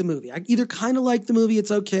like the movie. I either kind of like the movie, it's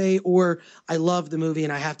okay, or I love the movie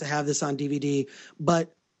and I have to have this on DVD.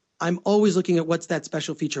 But I'm always looking at what's that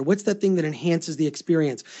special feature? What's that thing that enhances the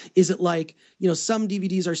experience? Is it like, you know, some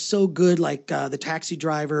DVDs are so good, like the Taxi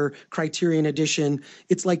Driver Criterion Edition.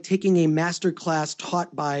 It's like taking a master class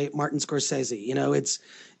taught by Martin Scorsese. You know, it's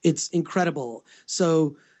incredible.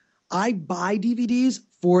 So I buy DVDs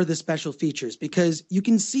for the special features because you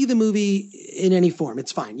can see the movie in any form.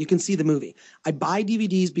 It's fine. You can see the movie. I buy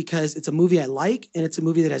DVDs because it's a movie I like and it's a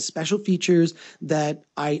movie that has special features that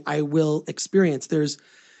I will experience.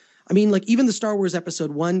 Like even the Star Wars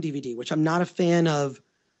Episode 1 DVD, which I'm not a fan of.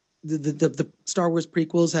 The Star Wars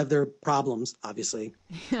prequels have their problems, obviously.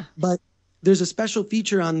 Yeah. But there's a special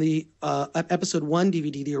feature on the Episode 1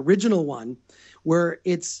 DVD, the original one, where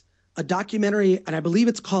it's a documentary, and I believe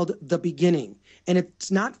it's called The Beginning. And it's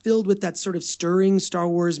not filled with that sort of stirring Star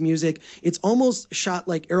Wars music. It's almost shot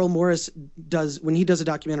like Errol Morris does when he does a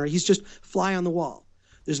documentary. He's just fly on the wall.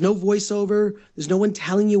 There's no voiceover. There's no one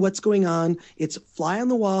telling you what's going on. It's fly on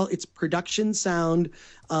the wall. It's production sound.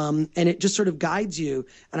 And it just sort of guides you.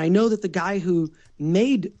 And I know that the guy who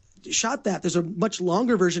shot that, there's a much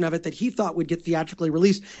longer version of it that he thought would get theatrically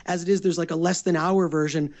released. As it is, there's like a less than hour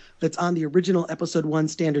version that's on the original Episode 1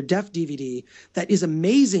 standard def DVD that is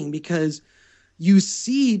amazing because you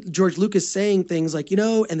see George Lucas saying things like, you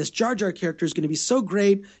know, and this Jar Jar character is going to be so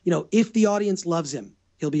great, you know, if the audience loves him,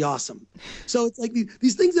 he'll be awesome. So it's like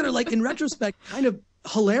these things that are like in retrospect kind of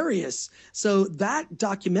hilarious. So that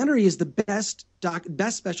documentary is the best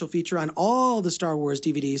special feature on all the Star Wars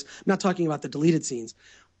DVDs. I'm not talking about the deleted scenes.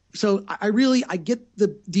 So I get the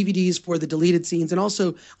DVDs for the deleted scenes, and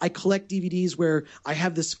also I collect DVDs where I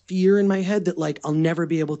have this fear in my head that like I'll never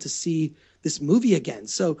be able to see this movie again.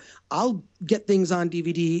 So I'll get things on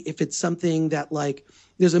DVD if it's something that like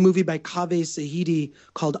there's a movie by Kaveh Sahidi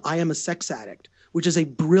called I Am a Sex Addict, which is a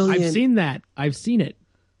brilliant. I've seen that. I've seen it.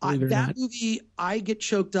 That movie, I get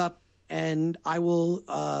choked up and I will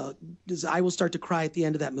start to cry at the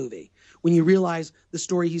end of that movie when you realize the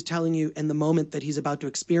story he's telling you and the moment that he's about to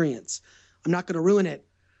experience. I'm not going to ruin it,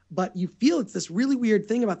 but you feel it's this really weird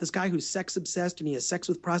thing about this guy who's sex obsessed and he has sex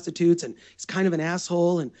with prostitutes and he's kind of an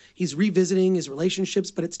asshole and he's revisiting his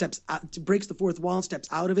relationships, but it breaks the fourth wall and steps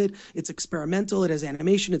out of it. It's experimental. It has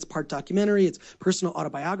animation. It's part documentary. It's personal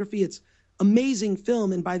autobiography. It's amazing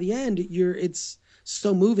film. And by the end, it's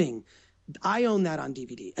so moving. I own that on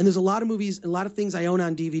DVD. And there's a lot of movies, a lot of things I own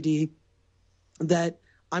on DVD that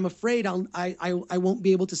I'm afraid I won't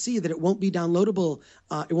be able to see, that it won't be downloadable.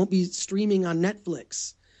 It won't be streaming on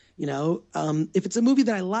Netflix. You know, if it's a movie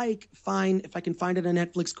that I like, fine. If I can find it on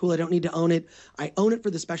Netflix, cool. I don't need to own it. I own it for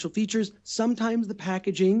the special features. Sometimes the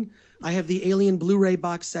packaging. I have the Alien Blu-ray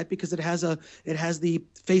box set because it has the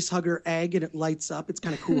face hugger egg and it lights up. It's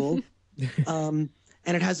kind of cool.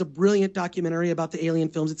 And it has a brilliant documentary about the Alien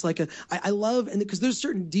films. It's like I love, and because there's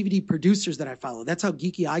certain DVD producers that I follow. That's how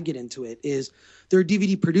geeky I get into it. Is there are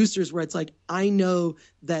DVD producers where it's like I know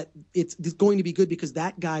that it's going to be good because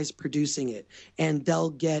that guy's producing it, and they'll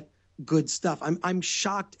get good stuff. I'm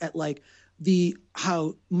shocked at like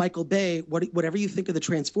how Michael Bay, whatever you think of the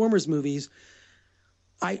Transformers movies,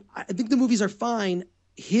 I think the movies are fine.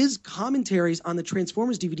 His commentaries on the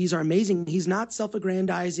Transformers DVDs are amazing. He's not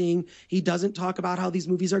self-aggrandizing. He doesn't talk about how these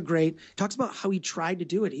movies are great. He talks about how he tried to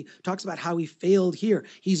do it. He talks about how he failed here.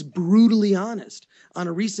 He's brutally honest. On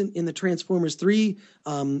a recent, in the Transformers 3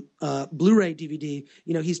 Blu-ray DVD,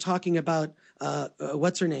 you know, he's talking about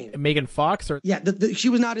what's her name? Megan Fox? Yeah, she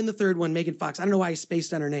was not in the third one, Megan Fox. I don't know why I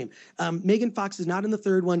spaced on her name. Megan Fox is not in the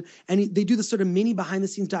third one. And they do this sort of mini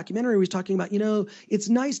behind-the-scenes documentary where he's talking about, you know, it's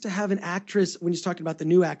nice to have an actress, when he's talking about the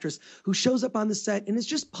new actress, who shows up on the set and is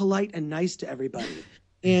just polite and nice to everybody.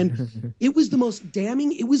 And it was the most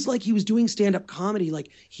damning. It was like he was doing stand-up comedy.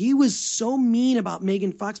 Like, he was so mean about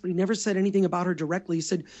Megan Fox, but he never said anything about her directly. He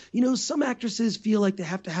said, some actresses feel like they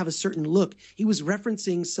have to have a certain look. He was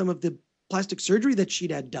referencing some of the plastic surgery that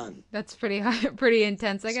she'd had done. That's pretty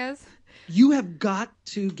intense, I guess. You have got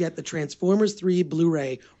to get the Transformers 3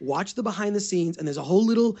 Blu-ray, watch the behind the scenes, and there's a whole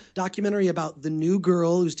little documentary about the new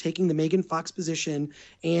girl who's taking the Megan Fox position,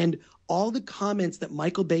 and all the comments that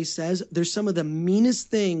Michael Bay says. There's some of the meanest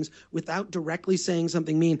things, without directly saying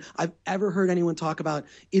something mean, I've ever heard anyone talk about.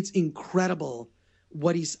 It's incredible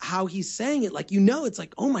how he's saying it. Like, it's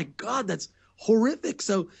like, oh my God, that's horrific.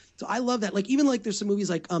 So I love that. Like, even like there's some movies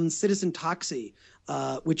like Citizen Toxie,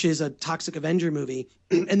 which is a Toxic Avenger movie.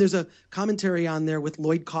 And there's a commentary on there with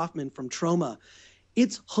Lloyd Kaufman from Troma.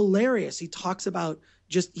 It's hilarious. He talks about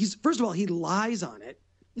first of all, he lies on it.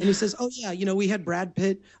 And he says, oh, yeah, we had Brad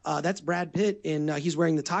Pitt. That's Brad Pitt, and he's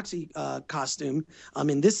wearing the Toxie costume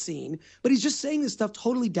in this scene. But he's just saying this stuff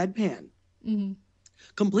totally deadpan,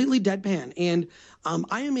 completely deadpan. And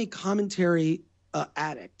I am a commentary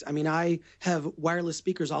addict. I mean, I have wireless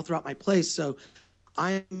speakers all throughout my place. So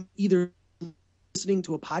I'm either listening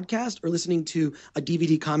to a podcast or listening to a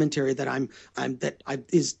DVD commentary that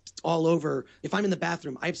is all over. If I'm in the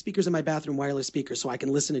bathroom, I have speakers in my bathroom, wireless speakers, so I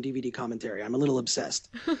can listen to DVD commentary. I'm a little obsessed.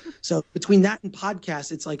 So between that and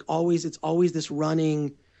podcasts, it's always this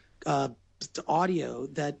running audio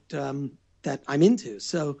that I'm into.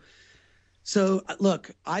 So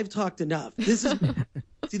look, I've talked enough. This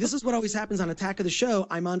is what always happens on Attack of the Show.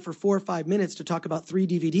 I'm on for 4 or 5 minutes to talk about 3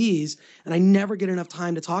 DVDs, and I never get enough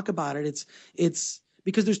time to talk about it. It's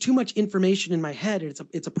because there's too much information in my head.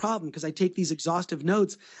 It's a problem because I take these exhaustive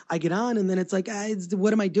notes. I get on, and then it's like,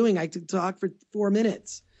 what am I doing? I talk for 4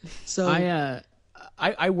 minutes. So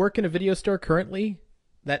I work in a video store currently,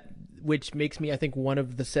 which makes me, I think, one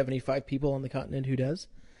of the 75 people on the continent who does,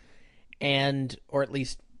 or at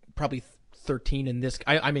least probably 13 in this.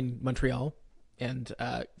 I'm in Montreal. And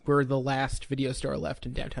we're the last video store left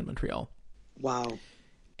in downtown Montreal. Wow.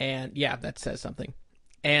 And yeah, that says something.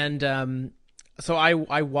 And so I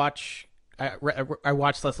watch /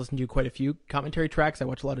 listen to quite a few commentary tracks. I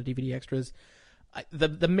watch a lot of DVD extras.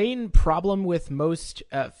 The main problem with most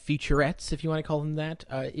featurettes, if you want to call them that,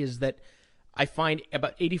 is that I find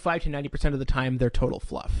about 85 to 90% of the time they're total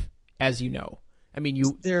fluff, as you know. I mean,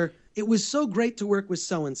 it was so great to work with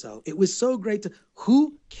so-and-so. It was so great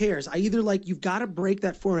who cares? I either you've got to break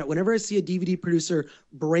that format. Whenever I see a DVD producer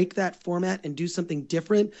break that format and do something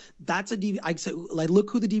different, that's a DVD. I say,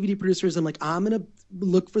 look who the DVD producer is. I'm like, I'm going to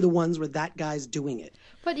look for the ones where that guy's doing it.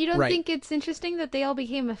 But you don't think it's interesting that they all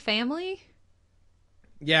became a family?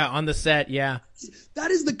 Yeah, on the set, yeah.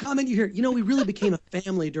 That is the comment you hear. We really became a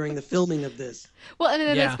family during the filming of this. Well, and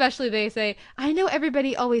then especially they say, I know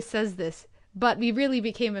everybody always says this, but we really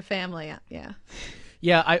became a family. Yeah.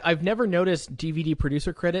 Yeah, I've never noticed DVD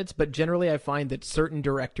producer credits, but generally I find that certain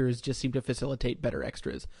directors just seem to facilitate better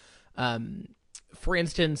extras. For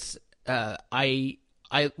instance, I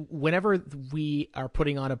whenever we are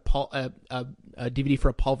putting on a DVD for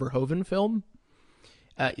a Paul Verhoeven film,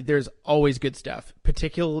 there's always good stuff.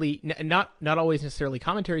 Particularly not always necessarily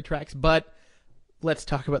commentary tracks, but let's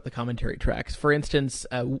talk about the commentary tracks. For instance,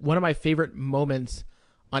 one of my favorite moments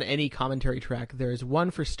on any commentary track, there's one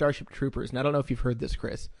for Starship Troopers, and I don't know if you've heard this,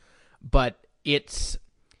 Chris, but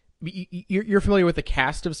you're familiar with the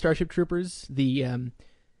cast of Starship Troopers, the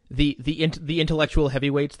intellectual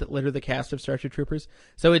heavyweights that litter the cast of Starship Troopers.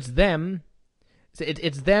 So it's them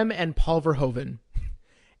and Paul Verhoeven,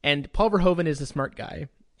 and Paul Verhoeven is a smart guy,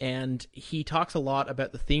 and he talks a lot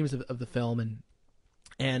about the themes of the film,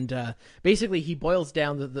 and basically he boils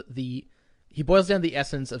down the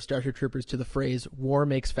essence of Starship Troopers to the phrase "War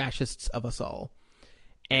makes fascists of us all,"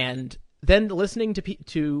 and then listening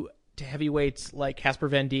to heavyweights like Casper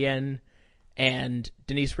Van Dien and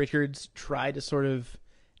Denise Richards try to sort of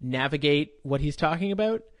navigate what he's talking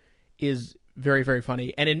about is very, very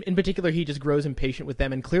funny. And in particular, he just grows impatient with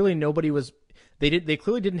them. And clearly, they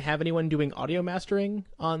clearly didn't have anyone doing audio mastering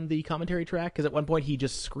on the commentary track, because at one point he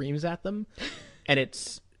just screams at them, and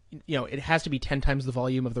it's. It has to be 10 times the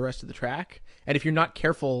volume of the rest of the track. And if you're not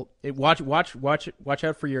careful, watch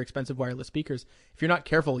out for your expensive wireless speakers. If you're not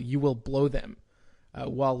careful, you will blow them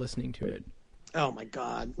while listening to it. Oh my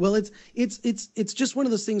God. Well, it's just one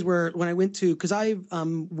of those things where when I went to, because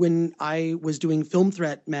when I was doing Film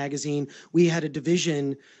Threat magazine, we had a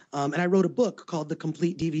division, and I wrote a book called The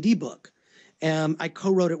Complete DVD Book. I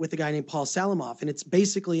co-wrote it with a guy named Paul Salamoff, and it's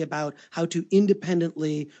basically about how to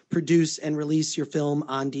independently produce and release your film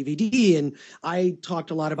on DVD. And I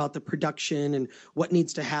talked a lot about the production and what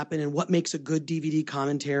needs to happen and what makes a good DVD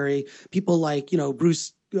commentary. People like,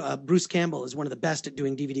 Bruce Campbell is one of the best at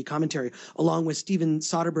doing DVD commentary, along with Steven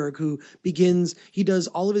Soderbergh, who he does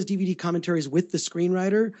all of his DVD commentaries with the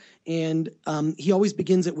screenwriter. And he always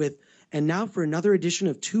begins it with, "And now for another edition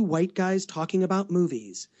of two white guys talking about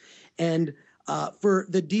movies." And on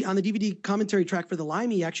the DVD commentary track for The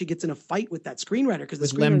Limey, he actually gets in a fight with that screenwriter because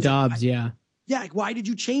the Lem screenwriter's Dobbs, yeah. Yeah, why did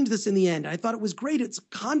you change this in the end? I thought it was great. It's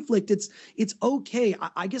conflict. It's okay.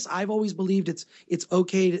 I guess I've always believed it's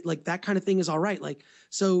okay to, like, that kind of thing is all right. Like,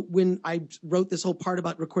 so when I wrote this whole part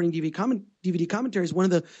about recording DVD commentaries, one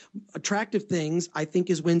of the attractive things I think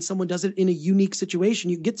is when someone does it in a unique situation.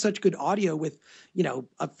 You can get such good audio with,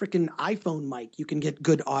 a freaking iPhone mic. You can get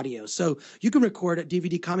good audio. So you can record a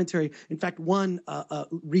DVD commentary. In fact,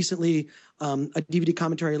 recently, a DVD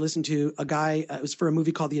commentary I listened to, it was for a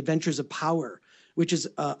movie called The Adventures of Power, which is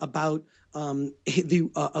about an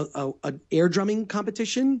air drumming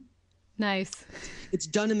competition. Nice. It's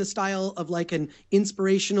done in the style of like an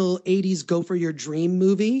inspirational 80s Go For Your Dream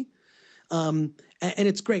movie. And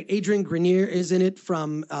it's great. Adrian Grenier is in it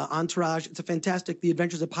from Entourage. It's a fantastic, The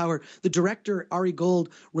Adventures of Power. The director, Ari Gold,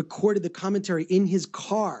 recorded the commentary in his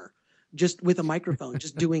car, just with a microphone,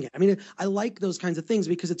 just doing it. I mean, I like those kinds of things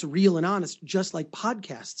because it's real and honest, just like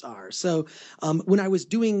podcasts are. So when I was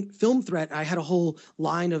doing Film Threat, I had a whole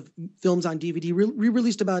line of films on DVD. We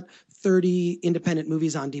released about 30 independent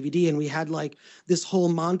movies on DVD, and we had like this whole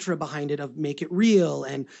mantra behind it of make it real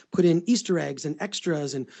and put in Easter eggs and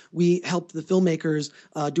extras. And we helped the filmmakers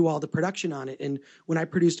do all the production on it. And when I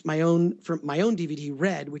produced my own DVD,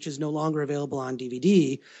 Red, which is no longer available on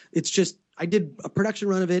DVD, it's just, I did a production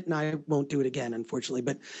run of it, and I won't do it again, unfortunately.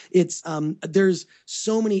 But it's there's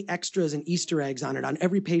so many extras and Easter eggs on it. On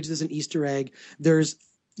every page, there's an Easter egg. There's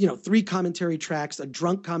 3 commentary tracks: a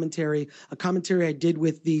drunk commentary, a commentary I did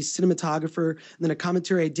with the cinematographer, and then a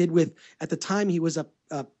commentary I did with, at the time, he was a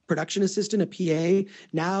production assistant, a PA.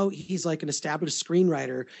 Now he's like an established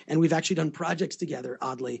screenwriter, and we've actually done projects together,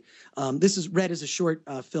 oddly. This is Red is a short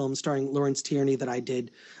film starring Lawrence Tierney that I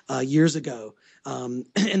did years ago. And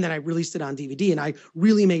then I released it on DVD, and I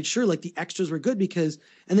really made sure like the extras were good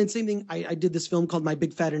and then same thing, I did this film called My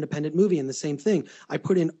Big Fat Independent Movie, and the same thing. I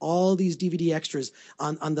put in all these DVD extras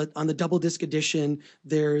on the double disc edition.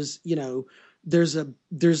 There's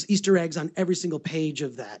Easter eggs on every single page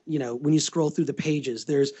of that. When you scroll through the pages,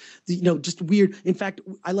 there's just weird. In fact,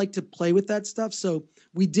 I like to play with that stuff. So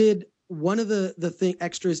we did one of the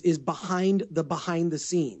extras is behind the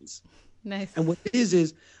scenes. Nice. And what it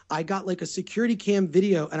is I got like a security cam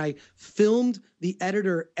video, and I filmed the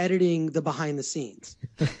editor editing the behind the scenes.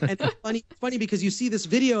 And it's funny because you see this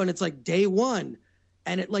video and it's like day 1,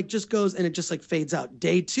 and it like just goes and it just like fades out.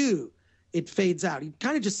 Day 2, it fades out. He's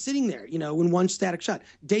kind of just sitting there, in one static shot.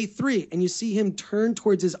 Day 3, and you see him turn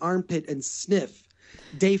towards his armpit and sniff.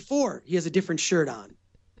 Day 4, he has a different shirt on.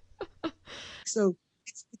 So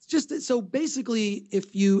it's just, so basically,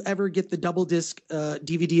 if you ever get the double disc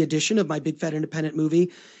DVD edition of My Big Fat Independent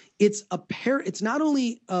Movie, it's not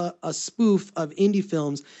only a spoof of indie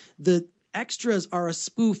films, the extras are a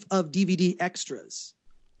spoof of DVD extras.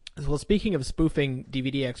 Well, speaking of spoofing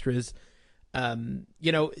DVD extras,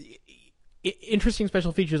 interesting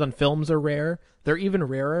special features on films are rare. They're even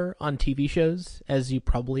rarer on TV shows, as you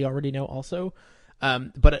probably already know also.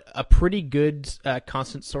 But a pretty good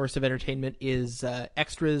constant source of entertainment is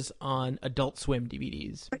extras on Adult Swim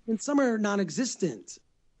DVDs. And some are non-existent.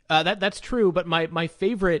 That's true, but my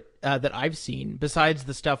favorite that I've seen, besides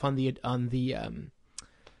the stuff on the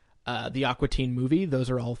Aqua Teen movie, those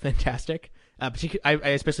are all fantastic. I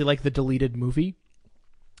especially like the deleted movie.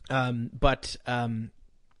 But on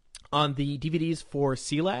the DVDs for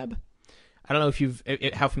C-Lab, I don't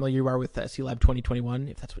know how familiar you are with C-Lab 2021.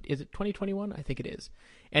 If that's is it 2021? I think it is.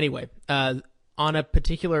 Anyway, on a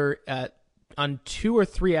particular on 2 or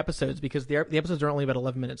 3 episodes, because the episodes are only about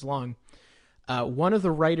 11 minutes long. One of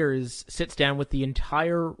the writers sits down with the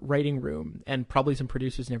entire writing room and probably some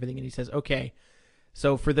producers and everything, and he says, "Okay,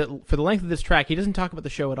 so for the length of this track, he doesn't talk about the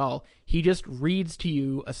show at all. He just reads to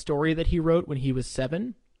you a story that he wrote when he was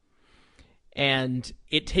 7." And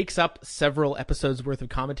it takes up several episodes worth of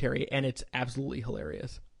commentary, and it's absolutely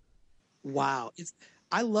hilarious. Wow.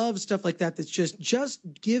 I love stuff like that. That's just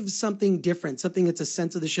gives something different, something that's a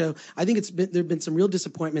sense of the show. I think there've been some real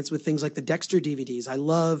disappointments with things like the Dexter DVDs. I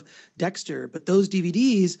love Dexter, but those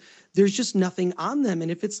DVDs, there's just nothing on them.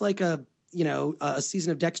 And if it's like a a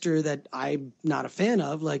season of Dexter that I'm not a fan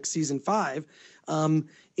of, like season 5,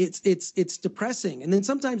 it's depressing. And then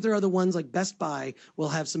sometimes there are the ones like Best Buy will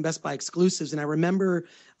have some Best Buy exclusives. And I remember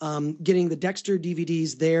getting the Dexter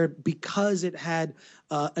DVDs there because it had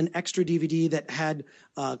an extra DVD that had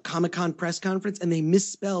Comic-Con press conference, and they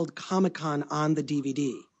misspelled Comic-Con on the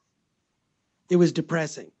DVD. It was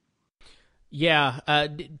depressing. Yeah,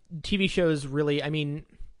 TV shows really, I mean,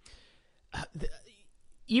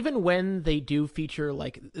 even when they do feature,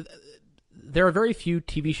 like, there are very few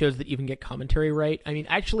TV shows that even get commentary right. I mean,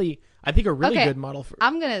 actually, I think a really good model for...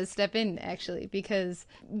 I'm going to step in, actually, because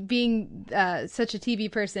being such a TV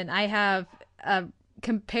person, I have a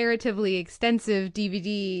comparatively extensive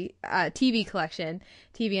TV collection,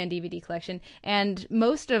 TV and DVD collection, and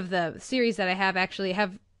most of the series that I have actually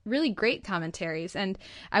have really great commentaries. And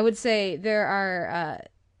I would say there are...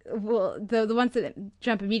 the ones that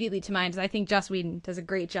jump immediately to mind is I think Joss Whedon does a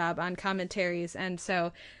great job on commentaries, and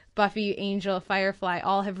so Buffy, Angel, Firefly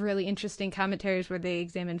all have really interesting commentaries where they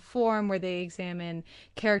examine form, where they examine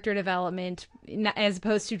character development, as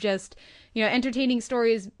opposed to just entertaining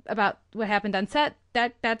stories about what happened on set.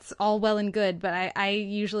 That's all well and good, but I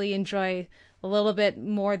usually enjoy a little bit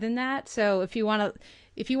more than that. So if you want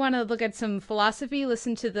to look at some philosophy,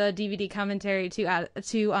 listen to the DVD commentary to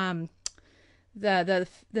the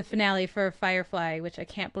finale for Firefly, which I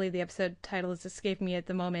can't believe the episode title has escaped me at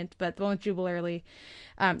the moment, but the one with Jubal Early,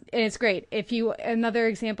 and it's great. Another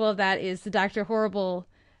example of that is the Dr. Horrible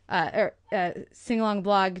sing-along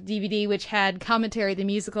blog DVD, which had Commentary the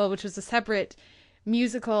Musical, which was a separate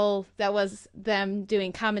musical that was them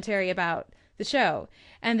doing commentary about the show.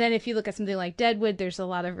 And then if you look at something like Deadwood, there's a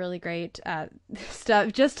lot of really great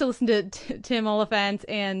stuff. Just to listen to Tim Oliphant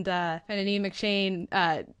and Ian McShane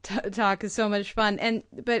talk is so much fun. And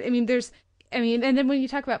then when you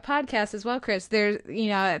talk about podcasts as well, Chris, there's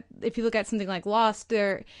if you look at something like Lost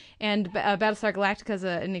and Battlestar Galactica as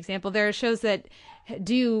an example, there are shows that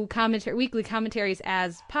do weekly commentaries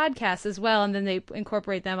as podcasts as well, and then they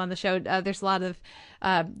incorporate them on the show. There's a lot of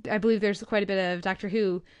I believe there's quite a bit of Doctor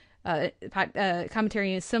Who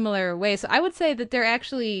commentary in a similar way. So I would say that there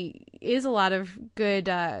actually is a lot of good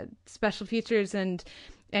special features and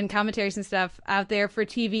commentaries and stuff out there for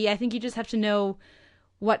TV. I think you just have to know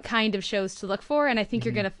what kind of shows to look for, and I think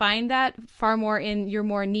you're going to find that far more in your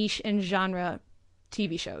more niche and genre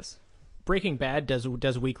TV shows. Breaking Bad does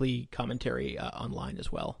weekly commentary online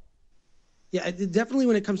as well. Yeah, definitely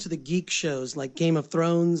when it comes to the geek shows, like Game of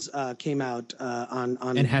Thrones came out on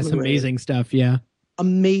and has Blu-ray. amazing stuff, yeah.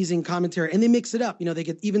 Amazing commentary, and they mix it up. They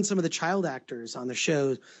get even some of the child actors on the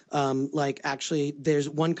show. Actually, there's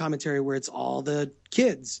one commentary where it's all the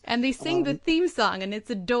kids, and they sing the theme song, and it's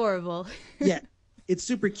adorable. Yeah, it's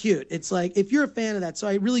super cute. It's like, if you're a fan of that, so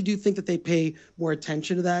I really do think that they pay more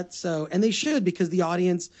attention to that. So, and they should, because the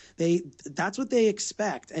audience, that's what they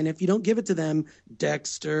expect. And if you don't give it to them,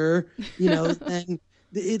 Dexter, then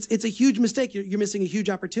it's a huge mistake. You're missing a huge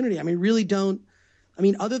opportunity.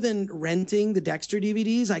 Other than renting the Dexter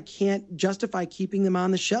DVDs, I can't justify keeping them on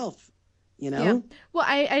the shelf, Yeah. Well,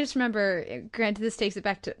 I just remember, granted this takes it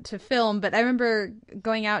back to film, but I remember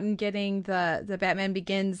going out and getting the Batman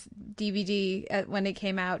Begins DVD when it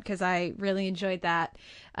came out, because I really enjoyed that.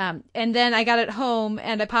 And then I got it home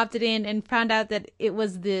and I popped it in and found out that it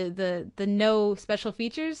was the no special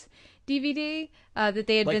features DVD that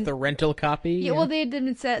they had been, the rental copy. Yeah, well, they had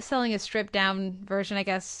been selling a stripped down version. I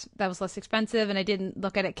guess that was less expensive, and I didn't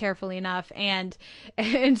look at it carefully enough, and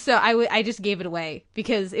so I just gave it away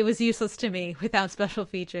because it was useless to me without special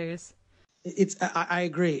features. I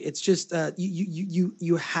agree. It's just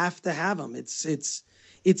you have to have them. It's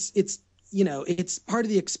part of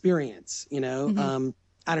the experience. Mm-hmm.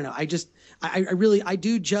 I don't know. I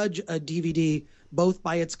do judge a DVD both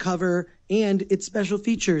by its cover and its special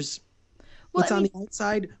features. What's on the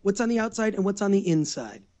outside, and what's on the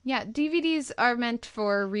inside. Yeah, DVDs are meant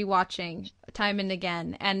for rewatching time and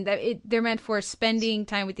again, and they're meant for spending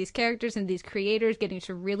time with these characters and these creators, getting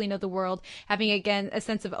to really know the world, having, again, a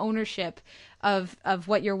sense of ownership of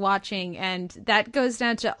what you're watching, and that goes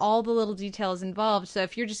down to all the little details involved. So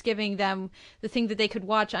if you're just giving them the thing that they could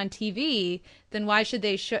watch on TV, then why should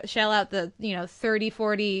they shell out the 30,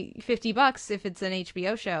 40, $50 if it's an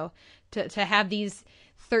HBO show to have these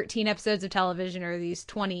 13 episodes of television or these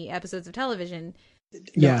 20 episodes of television?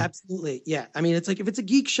 Yeah, absolutely. Yeah. It's like, if it's a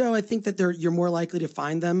geek show, I think that you're more likely to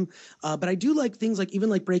find them. But I do like things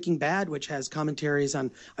like Breaking Bad, which has commentaries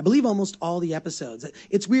on, I believe, almost all the episodes.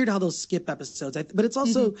 It's weird how those skip episodes, but it's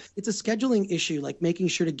also, it's a scheduling issue, like making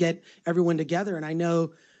sure to get everyone together. And I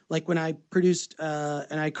know, like, when I produced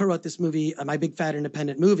and I co-wrote this movie, My Big Fat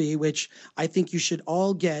Independent Movie, which I think you should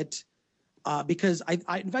all get because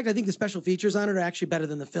in fact, I think the special features on it are actually better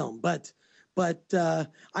than the film. But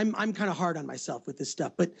I'm kind of hard on myself with this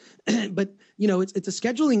stuff. But it's a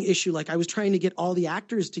scheduling issue. Like I was trying to get all the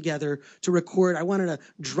actors together to record. I wanted a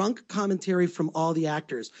drunk commentary from all the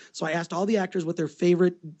actors. So I asked all the actors what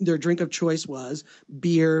their drink of choice was,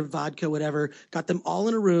 beer, vodka, whatever. Got them all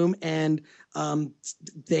in a room, and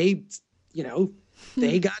they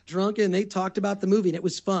got drunk and they talked about the movie, and it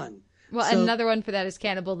was fun. Well, and another one for that is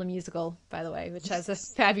Cannibal the Musical, by the way, which has a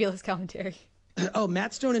fabulous commentary. Oh,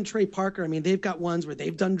 Matt Stone and Trey Parker. I mean, they've got ones where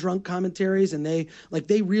they've done drunk commentaries, and they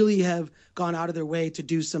really have gone out of their way to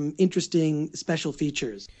do some interesting special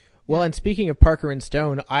features. Well, and speaking of Parker and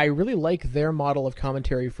Stone, I really like their model of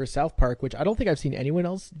commentary for South Park, which I don't think I've seen anyone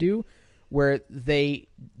else do, where they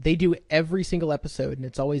do every single episode, and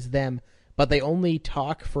it's always them, but they only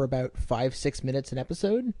talk for about 5-6 minutes an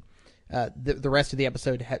episode. The rest of the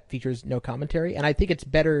episode features no commentary, and I think it's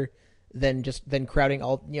better than crowding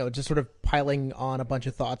all, just sort of piling on a bunch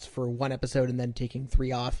of thoughts for one episode and then taking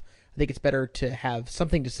 3 off. I think it's better to have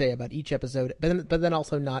something to say about each episode, but then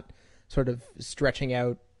also not sort of stretching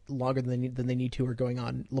out longer than they need to, or going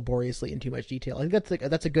on laboriously in too much detail. I think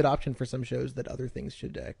that's a good option for some shows that other things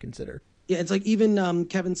should consider. Yeah, it's like even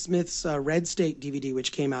Kevin Smith's Red State DVD,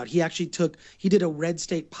 which came out. He did a Red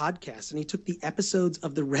State podcast, and he took the episodes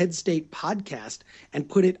of the Red State podcast and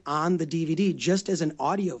put it on the DVD just as an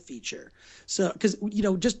audio feature. So, because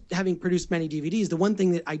just having produced many DVDs, the one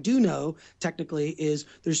thing that I do know technically is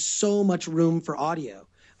there's so much room for audio.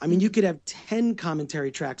 I mean, you could have 10 commentary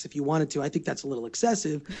tracks if you wanted to. I think that's a little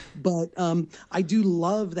excessive, but I do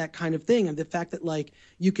love that kind of thing, and the fact that like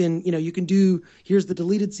you can do, here's the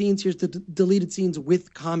deleted scenes, here's the deleted scenes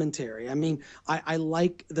with commentary. I mean, I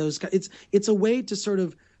like those. It's a way to sort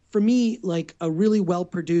of, for me, like a really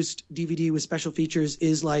well-produced DVD with special features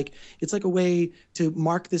is like, it's like a way to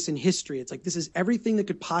mark this in history. It's like, this is everything that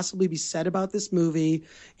could possibly be said about this movie,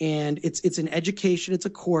 and it's an education, it's a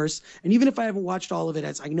course. And even if I haven't watched all of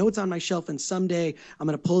it, I know it's on my shelf, and someday I'm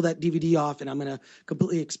going to pull that DVD off and I'm going to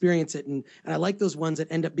completely experience it. And I like those ones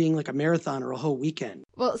that end up being like a marathon or a whole weekend.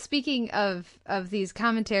 Well, speaking of these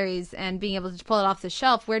commentaries and being able to pull it off the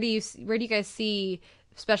shelf, where do you guys see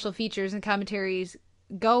special features and commentaries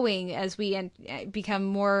going as we become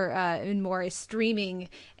more and more a streaming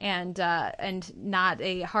and not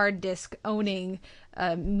a hard disk owning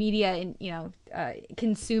media and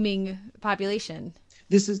consuming population?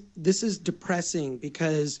 This is depressing,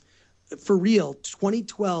 because for real,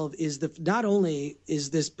 2012 is not only is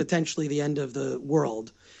this potentially the end of the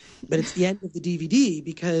world, but it's the end of the DVD,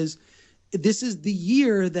 because this is the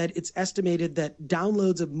year that it's estimated that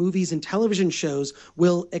downloads of movies and television shows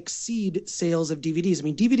will exceed sales of DVDs. I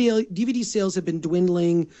mean, DVD sales have been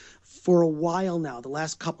dwindling for a while now, the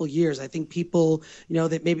last couple years. I think people,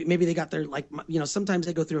 that maybe they got their, sometimes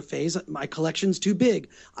they go through a phase. My collection's too big.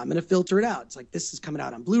 I'm going to filter it out. It's like, this is coming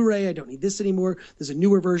out on Blu-ray. I don't need this anymore. There's a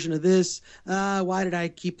newer version of this. Why did I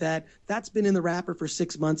keep that? That's been in the wrapper for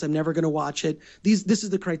 6 months. I'm never going to watch it. This is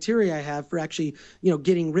the criteria I have for actually,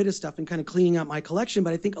 getting rid of stuff and kind of cleaning out my collection.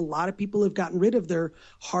 But I think a lot of people have gotten rid of their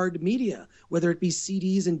hard media, whether it be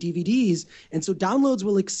CDs and DVDs. And so downloads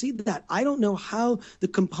will exceed that. I don't know how the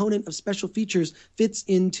component of special features fits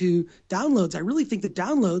into downloads. I really think that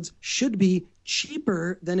downloads should be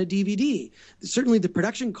cheaper than a DVD. Certainly the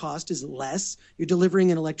production cost is less. You're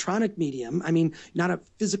delivering an electronic medium. I mean, not a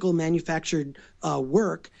physical manufactured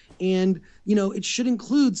work. And, it should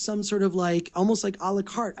include some sort of like, almost like a la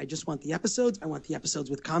carte. I just want the episodes. I want the episodes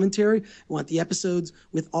with commentary. I want the episodes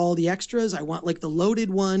with all the extras. I want like the loaded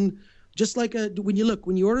one. Just like when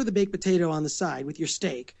you order the baked potato on the side with your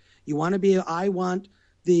steak, you want to be,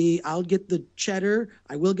 I'll get the cheddar,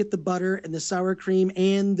 I will get the butter and the sour cream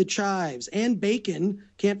and the chives and bacon.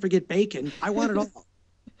 Can't forget bacon. I want it all.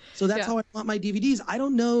 So that's how I want my DVDs. I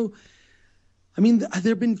don't know. I mean,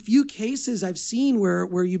 there have been few cases I've seen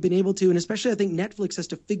where you've been able to, and especially I think Netflix has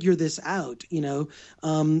to figure this out.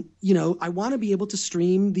 I want to be able to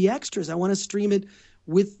stream the extras. I want to stream it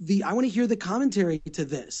I want to hear the commentary to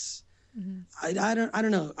this. Mm-hmm. I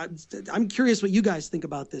don't know. I'm curious what you guys think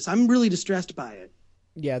about this. I'm really distressed by it.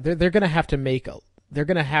 Yeah, they're going to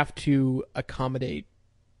have to accommodate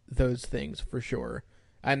those things for sure.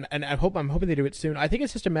 And I'm hoping they do it soon. I think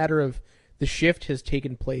it's just a matter of the shift has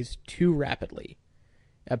taken place too rapidly.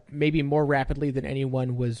 Maybe more rapidly than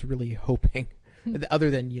anyone was really hoping, other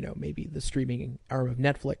than, maybe the streaming arm of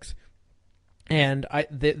Netflix. And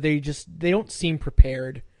they don't seem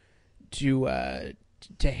prepared to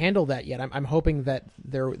handle that yet. I'm hoping that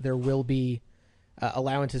there will be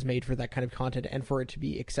allowances made for that kind of content and for it to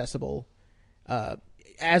be accessible,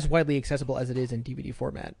 as widely accessible as it is in DVD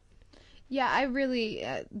format. Yeah, I really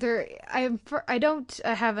I don't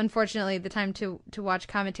have, unfortunately, the time to watch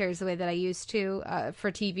commentaries the way that I used to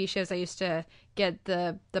for TV shows. I used to get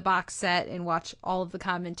the box set and watch all of the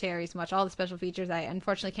commentaries and watch all the special features. I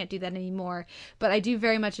unfortunately can't do that anymore, but I do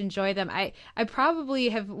very much enjoy them. I probably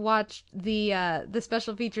have watched the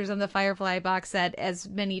special features on the Firefly box set as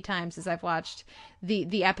many times as I've watched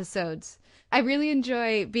the episodes. I really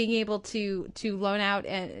enjoy being able to loan out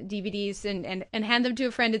DVDs and hand them to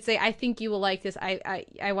a friend and say, I think you will like this.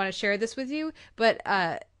 I want to share this with you. But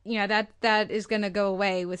that is going to go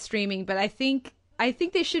away with streaming. But I think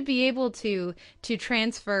they should be able to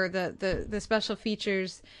transfer the special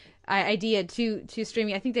features idea to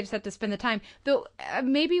streaming. I think they just have to spend the time. Though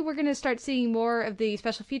maybe we're going to start seeing more of the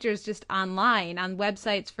special features just online, on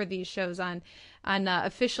websites for these shows, on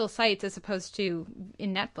official sites, as opposed to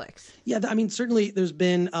in Netflix. Yeah, I mean, certainly there's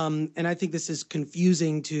been, and I think this is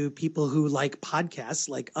confusing to people who like podcasts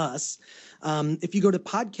like us. If you go to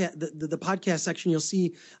the podcast section, you'll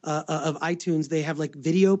see of iTunes, they have like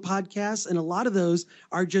video podcasts, and a lot of those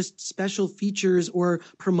are just special features or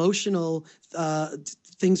promotional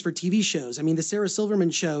things for TV shows. I mean, the Sarah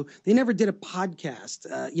Silverman show, they never did a podcast.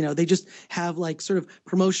 They just have like sort of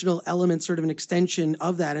promotional elements, sort of an extension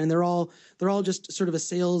of that, and they're all just sort of a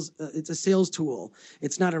sales. It's a sales tool.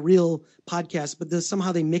 It's not a real podcast, but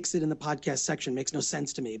somehow they mix it in the podcast section. Makes no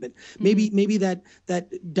sense to me. But maybe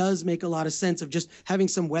that does make a lot of sense, of just having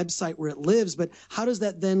some website where it lives. But how does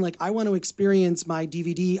that then, like, I want to experience my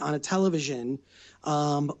DVD on a television,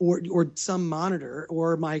 or some monitor,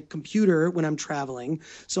 or my computer when I'm traveling.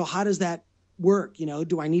 So how does that work?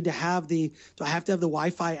 Do I have to have the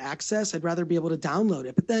Wi-Fi access? I'd rather be able to download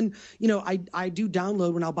it. But then, I do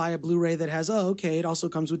download when I'll buy a Blu-ray that has, it also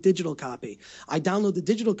comes with digital copy. I download the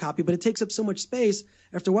digital copy, but it takes up so much space.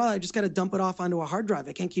 After a while, I just got to dump it off onto a hard drive.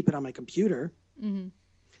 I can't keep it on my computer. Mm-hmm.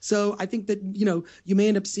 So I think that, you may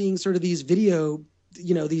end up seeing sort of these video,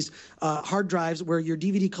 these hard drives where your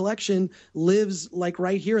DVD collection lives like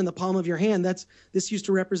right here in the palm of your hand. This used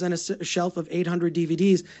to represent a shelf of 800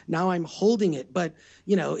 DVDs. Now I'm holding it, but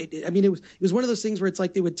it was one of those things where it's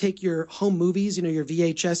like they would take your home movies, your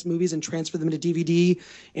VHS movies, and transfer them into DVD.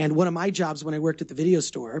 And one of my jobs when I worked at the video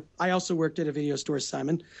store, I also worked at a video store,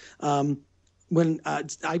 Simon, when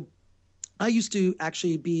I used to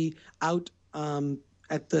actually be out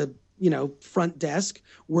at the front desk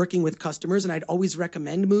working with customers, and I'd always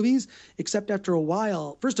recommend movies, except after a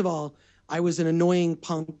while. First of all, I was an annoying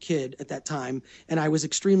punk kid at that time, and I was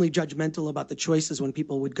extremely judgmental about the choices when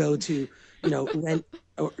people would go to,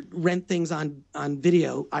 rent things on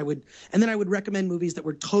video. I would recommend movies that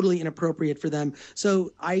were totally inappropriate for them.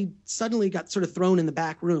 So I suddenly got sort of thrown in the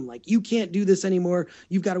back room, like, you can't do this anymore.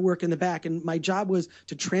 You've got to work in the back. And my job was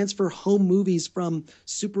to transfer home movies from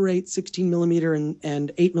Super 8, 16 millimeter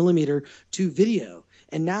and 8 millimeter to video.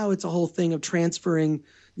 And now it's a whole thing of transferring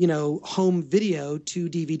home video to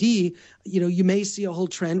DVD. You may see a whole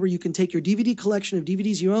trend where you can take your DVD collection of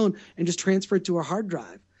DVDs you own and just transfer it to a hard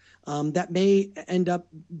drive. That may end up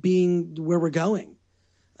being where we're going.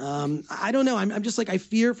 I don't know. I'm just like, I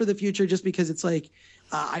fear for the future, just because it's like,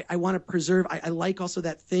 I want to preserve. I like also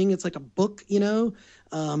that thing. It's like a book,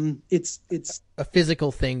 it's a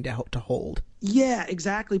physical thing to hold. Yeah,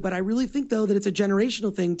 exactly. But I really think though that it's a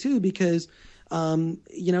generational thing too, because there's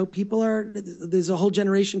a whole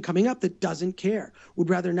generation coming up that doesn't care, would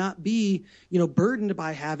rather not be, burdened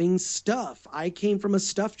by having stuff. I came from a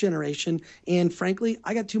stuff generation, and frankly,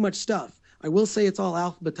 I got too much stuff. I will say it's all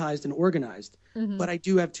alphabetized and organized, but I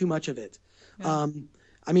do have too much of it. Yeah.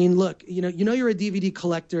 Look, you're a DVD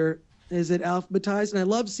collector. Is it alphabetized? And I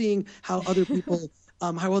love seeing how other people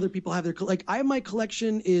have their, like, my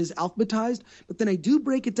collection is alphabetized, but then I do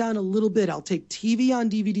break it down a little bit. I'll take TV on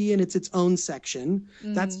DVD and it's its own section.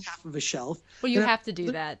 Mm-hmm. That's half of a shelf. Well, you have to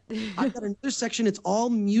do that. I've got another section. It's all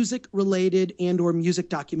music related and or music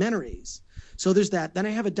documentaries. So there's that. Then I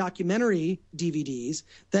have a documentary DVDs.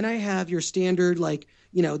 Then I have your standard, like,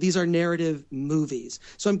 these are narrative movies.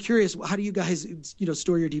 So I'm curious, how do you guys,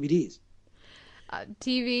 store your DVDs?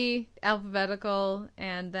 TV alphabetical,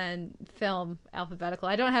 and then film alphabetical.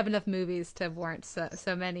 I don't have enough movies to warrant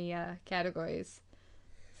so many categories.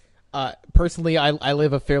 Personally, I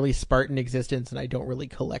live a fairly Spartan existence, and I don't really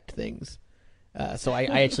collect things, so I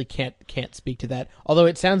actually can't speak to that. Although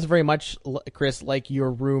it sounds very much, Chris, like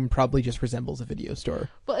your room probably just resembles a video store.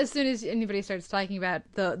 Well, as soon as anybody starts talking about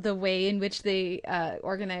the way in which they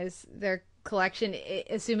organize their collection,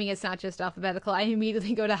 assuming it's not just alphabetical, I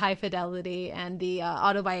immediately go to High Fidelity and the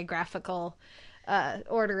autobiographical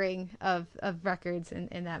ordering of records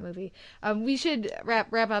in that movie. We should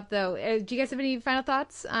wrap up though. Do you guys have any final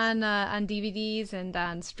thoughts on DVDs and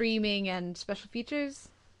on streaming and special features?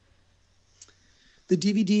 The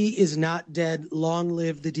DVD is not dead. Long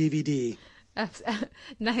live the DVD.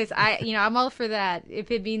 Nice. I'm all for that.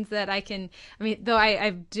 If it means that I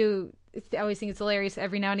always think it's hilarious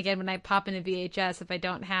every now and again when I pop in a VHS, if I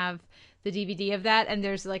don't have the DVD of that and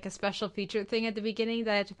there's like a special feature thing at the beginning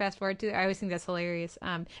that I have to fast forward to, I always think that's hilarious.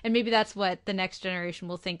 And maybe that's what the next generation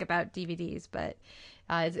will think about DVDs, but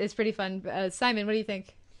it's pretty fun. Simon, what do you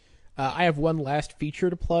think? I have one last feature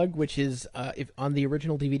to plug, which is if on the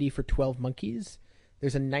original DVD for 12 Monkeys,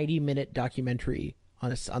 there's a 90-minute documentary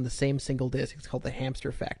on the same single disc. It's called The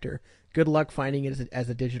Hamster Factor. Good luck finding it as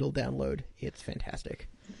a digital download. It's fantastic.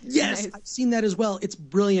 Yes, nice. I've seen that as well. It's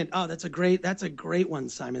brilliant. Oh, that's a great one,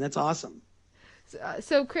 Simon. That's awesome.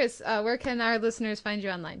 So Chris, where can our listeners find you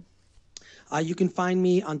online? You can find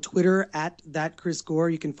me on Twitter at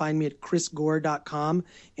 @ChrisGore. You can find me at chrisgore.com.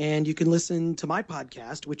 And you can listen to my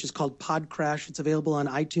podcast, which is called Podcrash. It's available on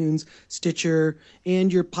iTunes, Stitcher,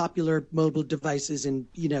 and your popular mobile devices and,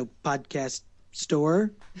 podcast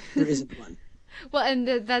store. There isn't one. Well, and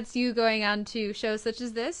that's you going on to shows such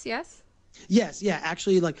as this, yes? Yes, yeah.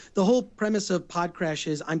 Actually, like the whole premise of Podcrash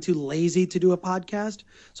is I'm too lazy to do a podcast.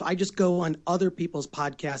 So I just go on other people's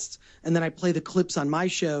podcasts and then I play the clips on my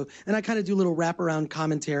show and I kind of do a little wraparound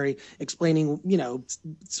commentary explaining,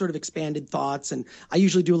 sort of expanded thoughts. And I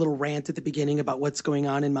usually do a little rant at the beginning about what's going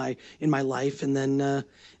on in my life. And then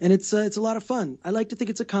and it's a lot of fun. I like to think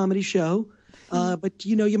it's a comedy show. But,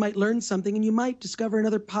 you might learn something and you might discover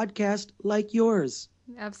another podcast like yours.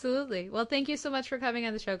 Absolutely. Well, thank you so much for coming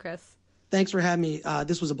on the show, Chris. Thanks for having me.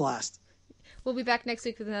 This was a blast. We'll be back next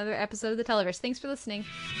week with another episode of The Televerse. Thanks for listening.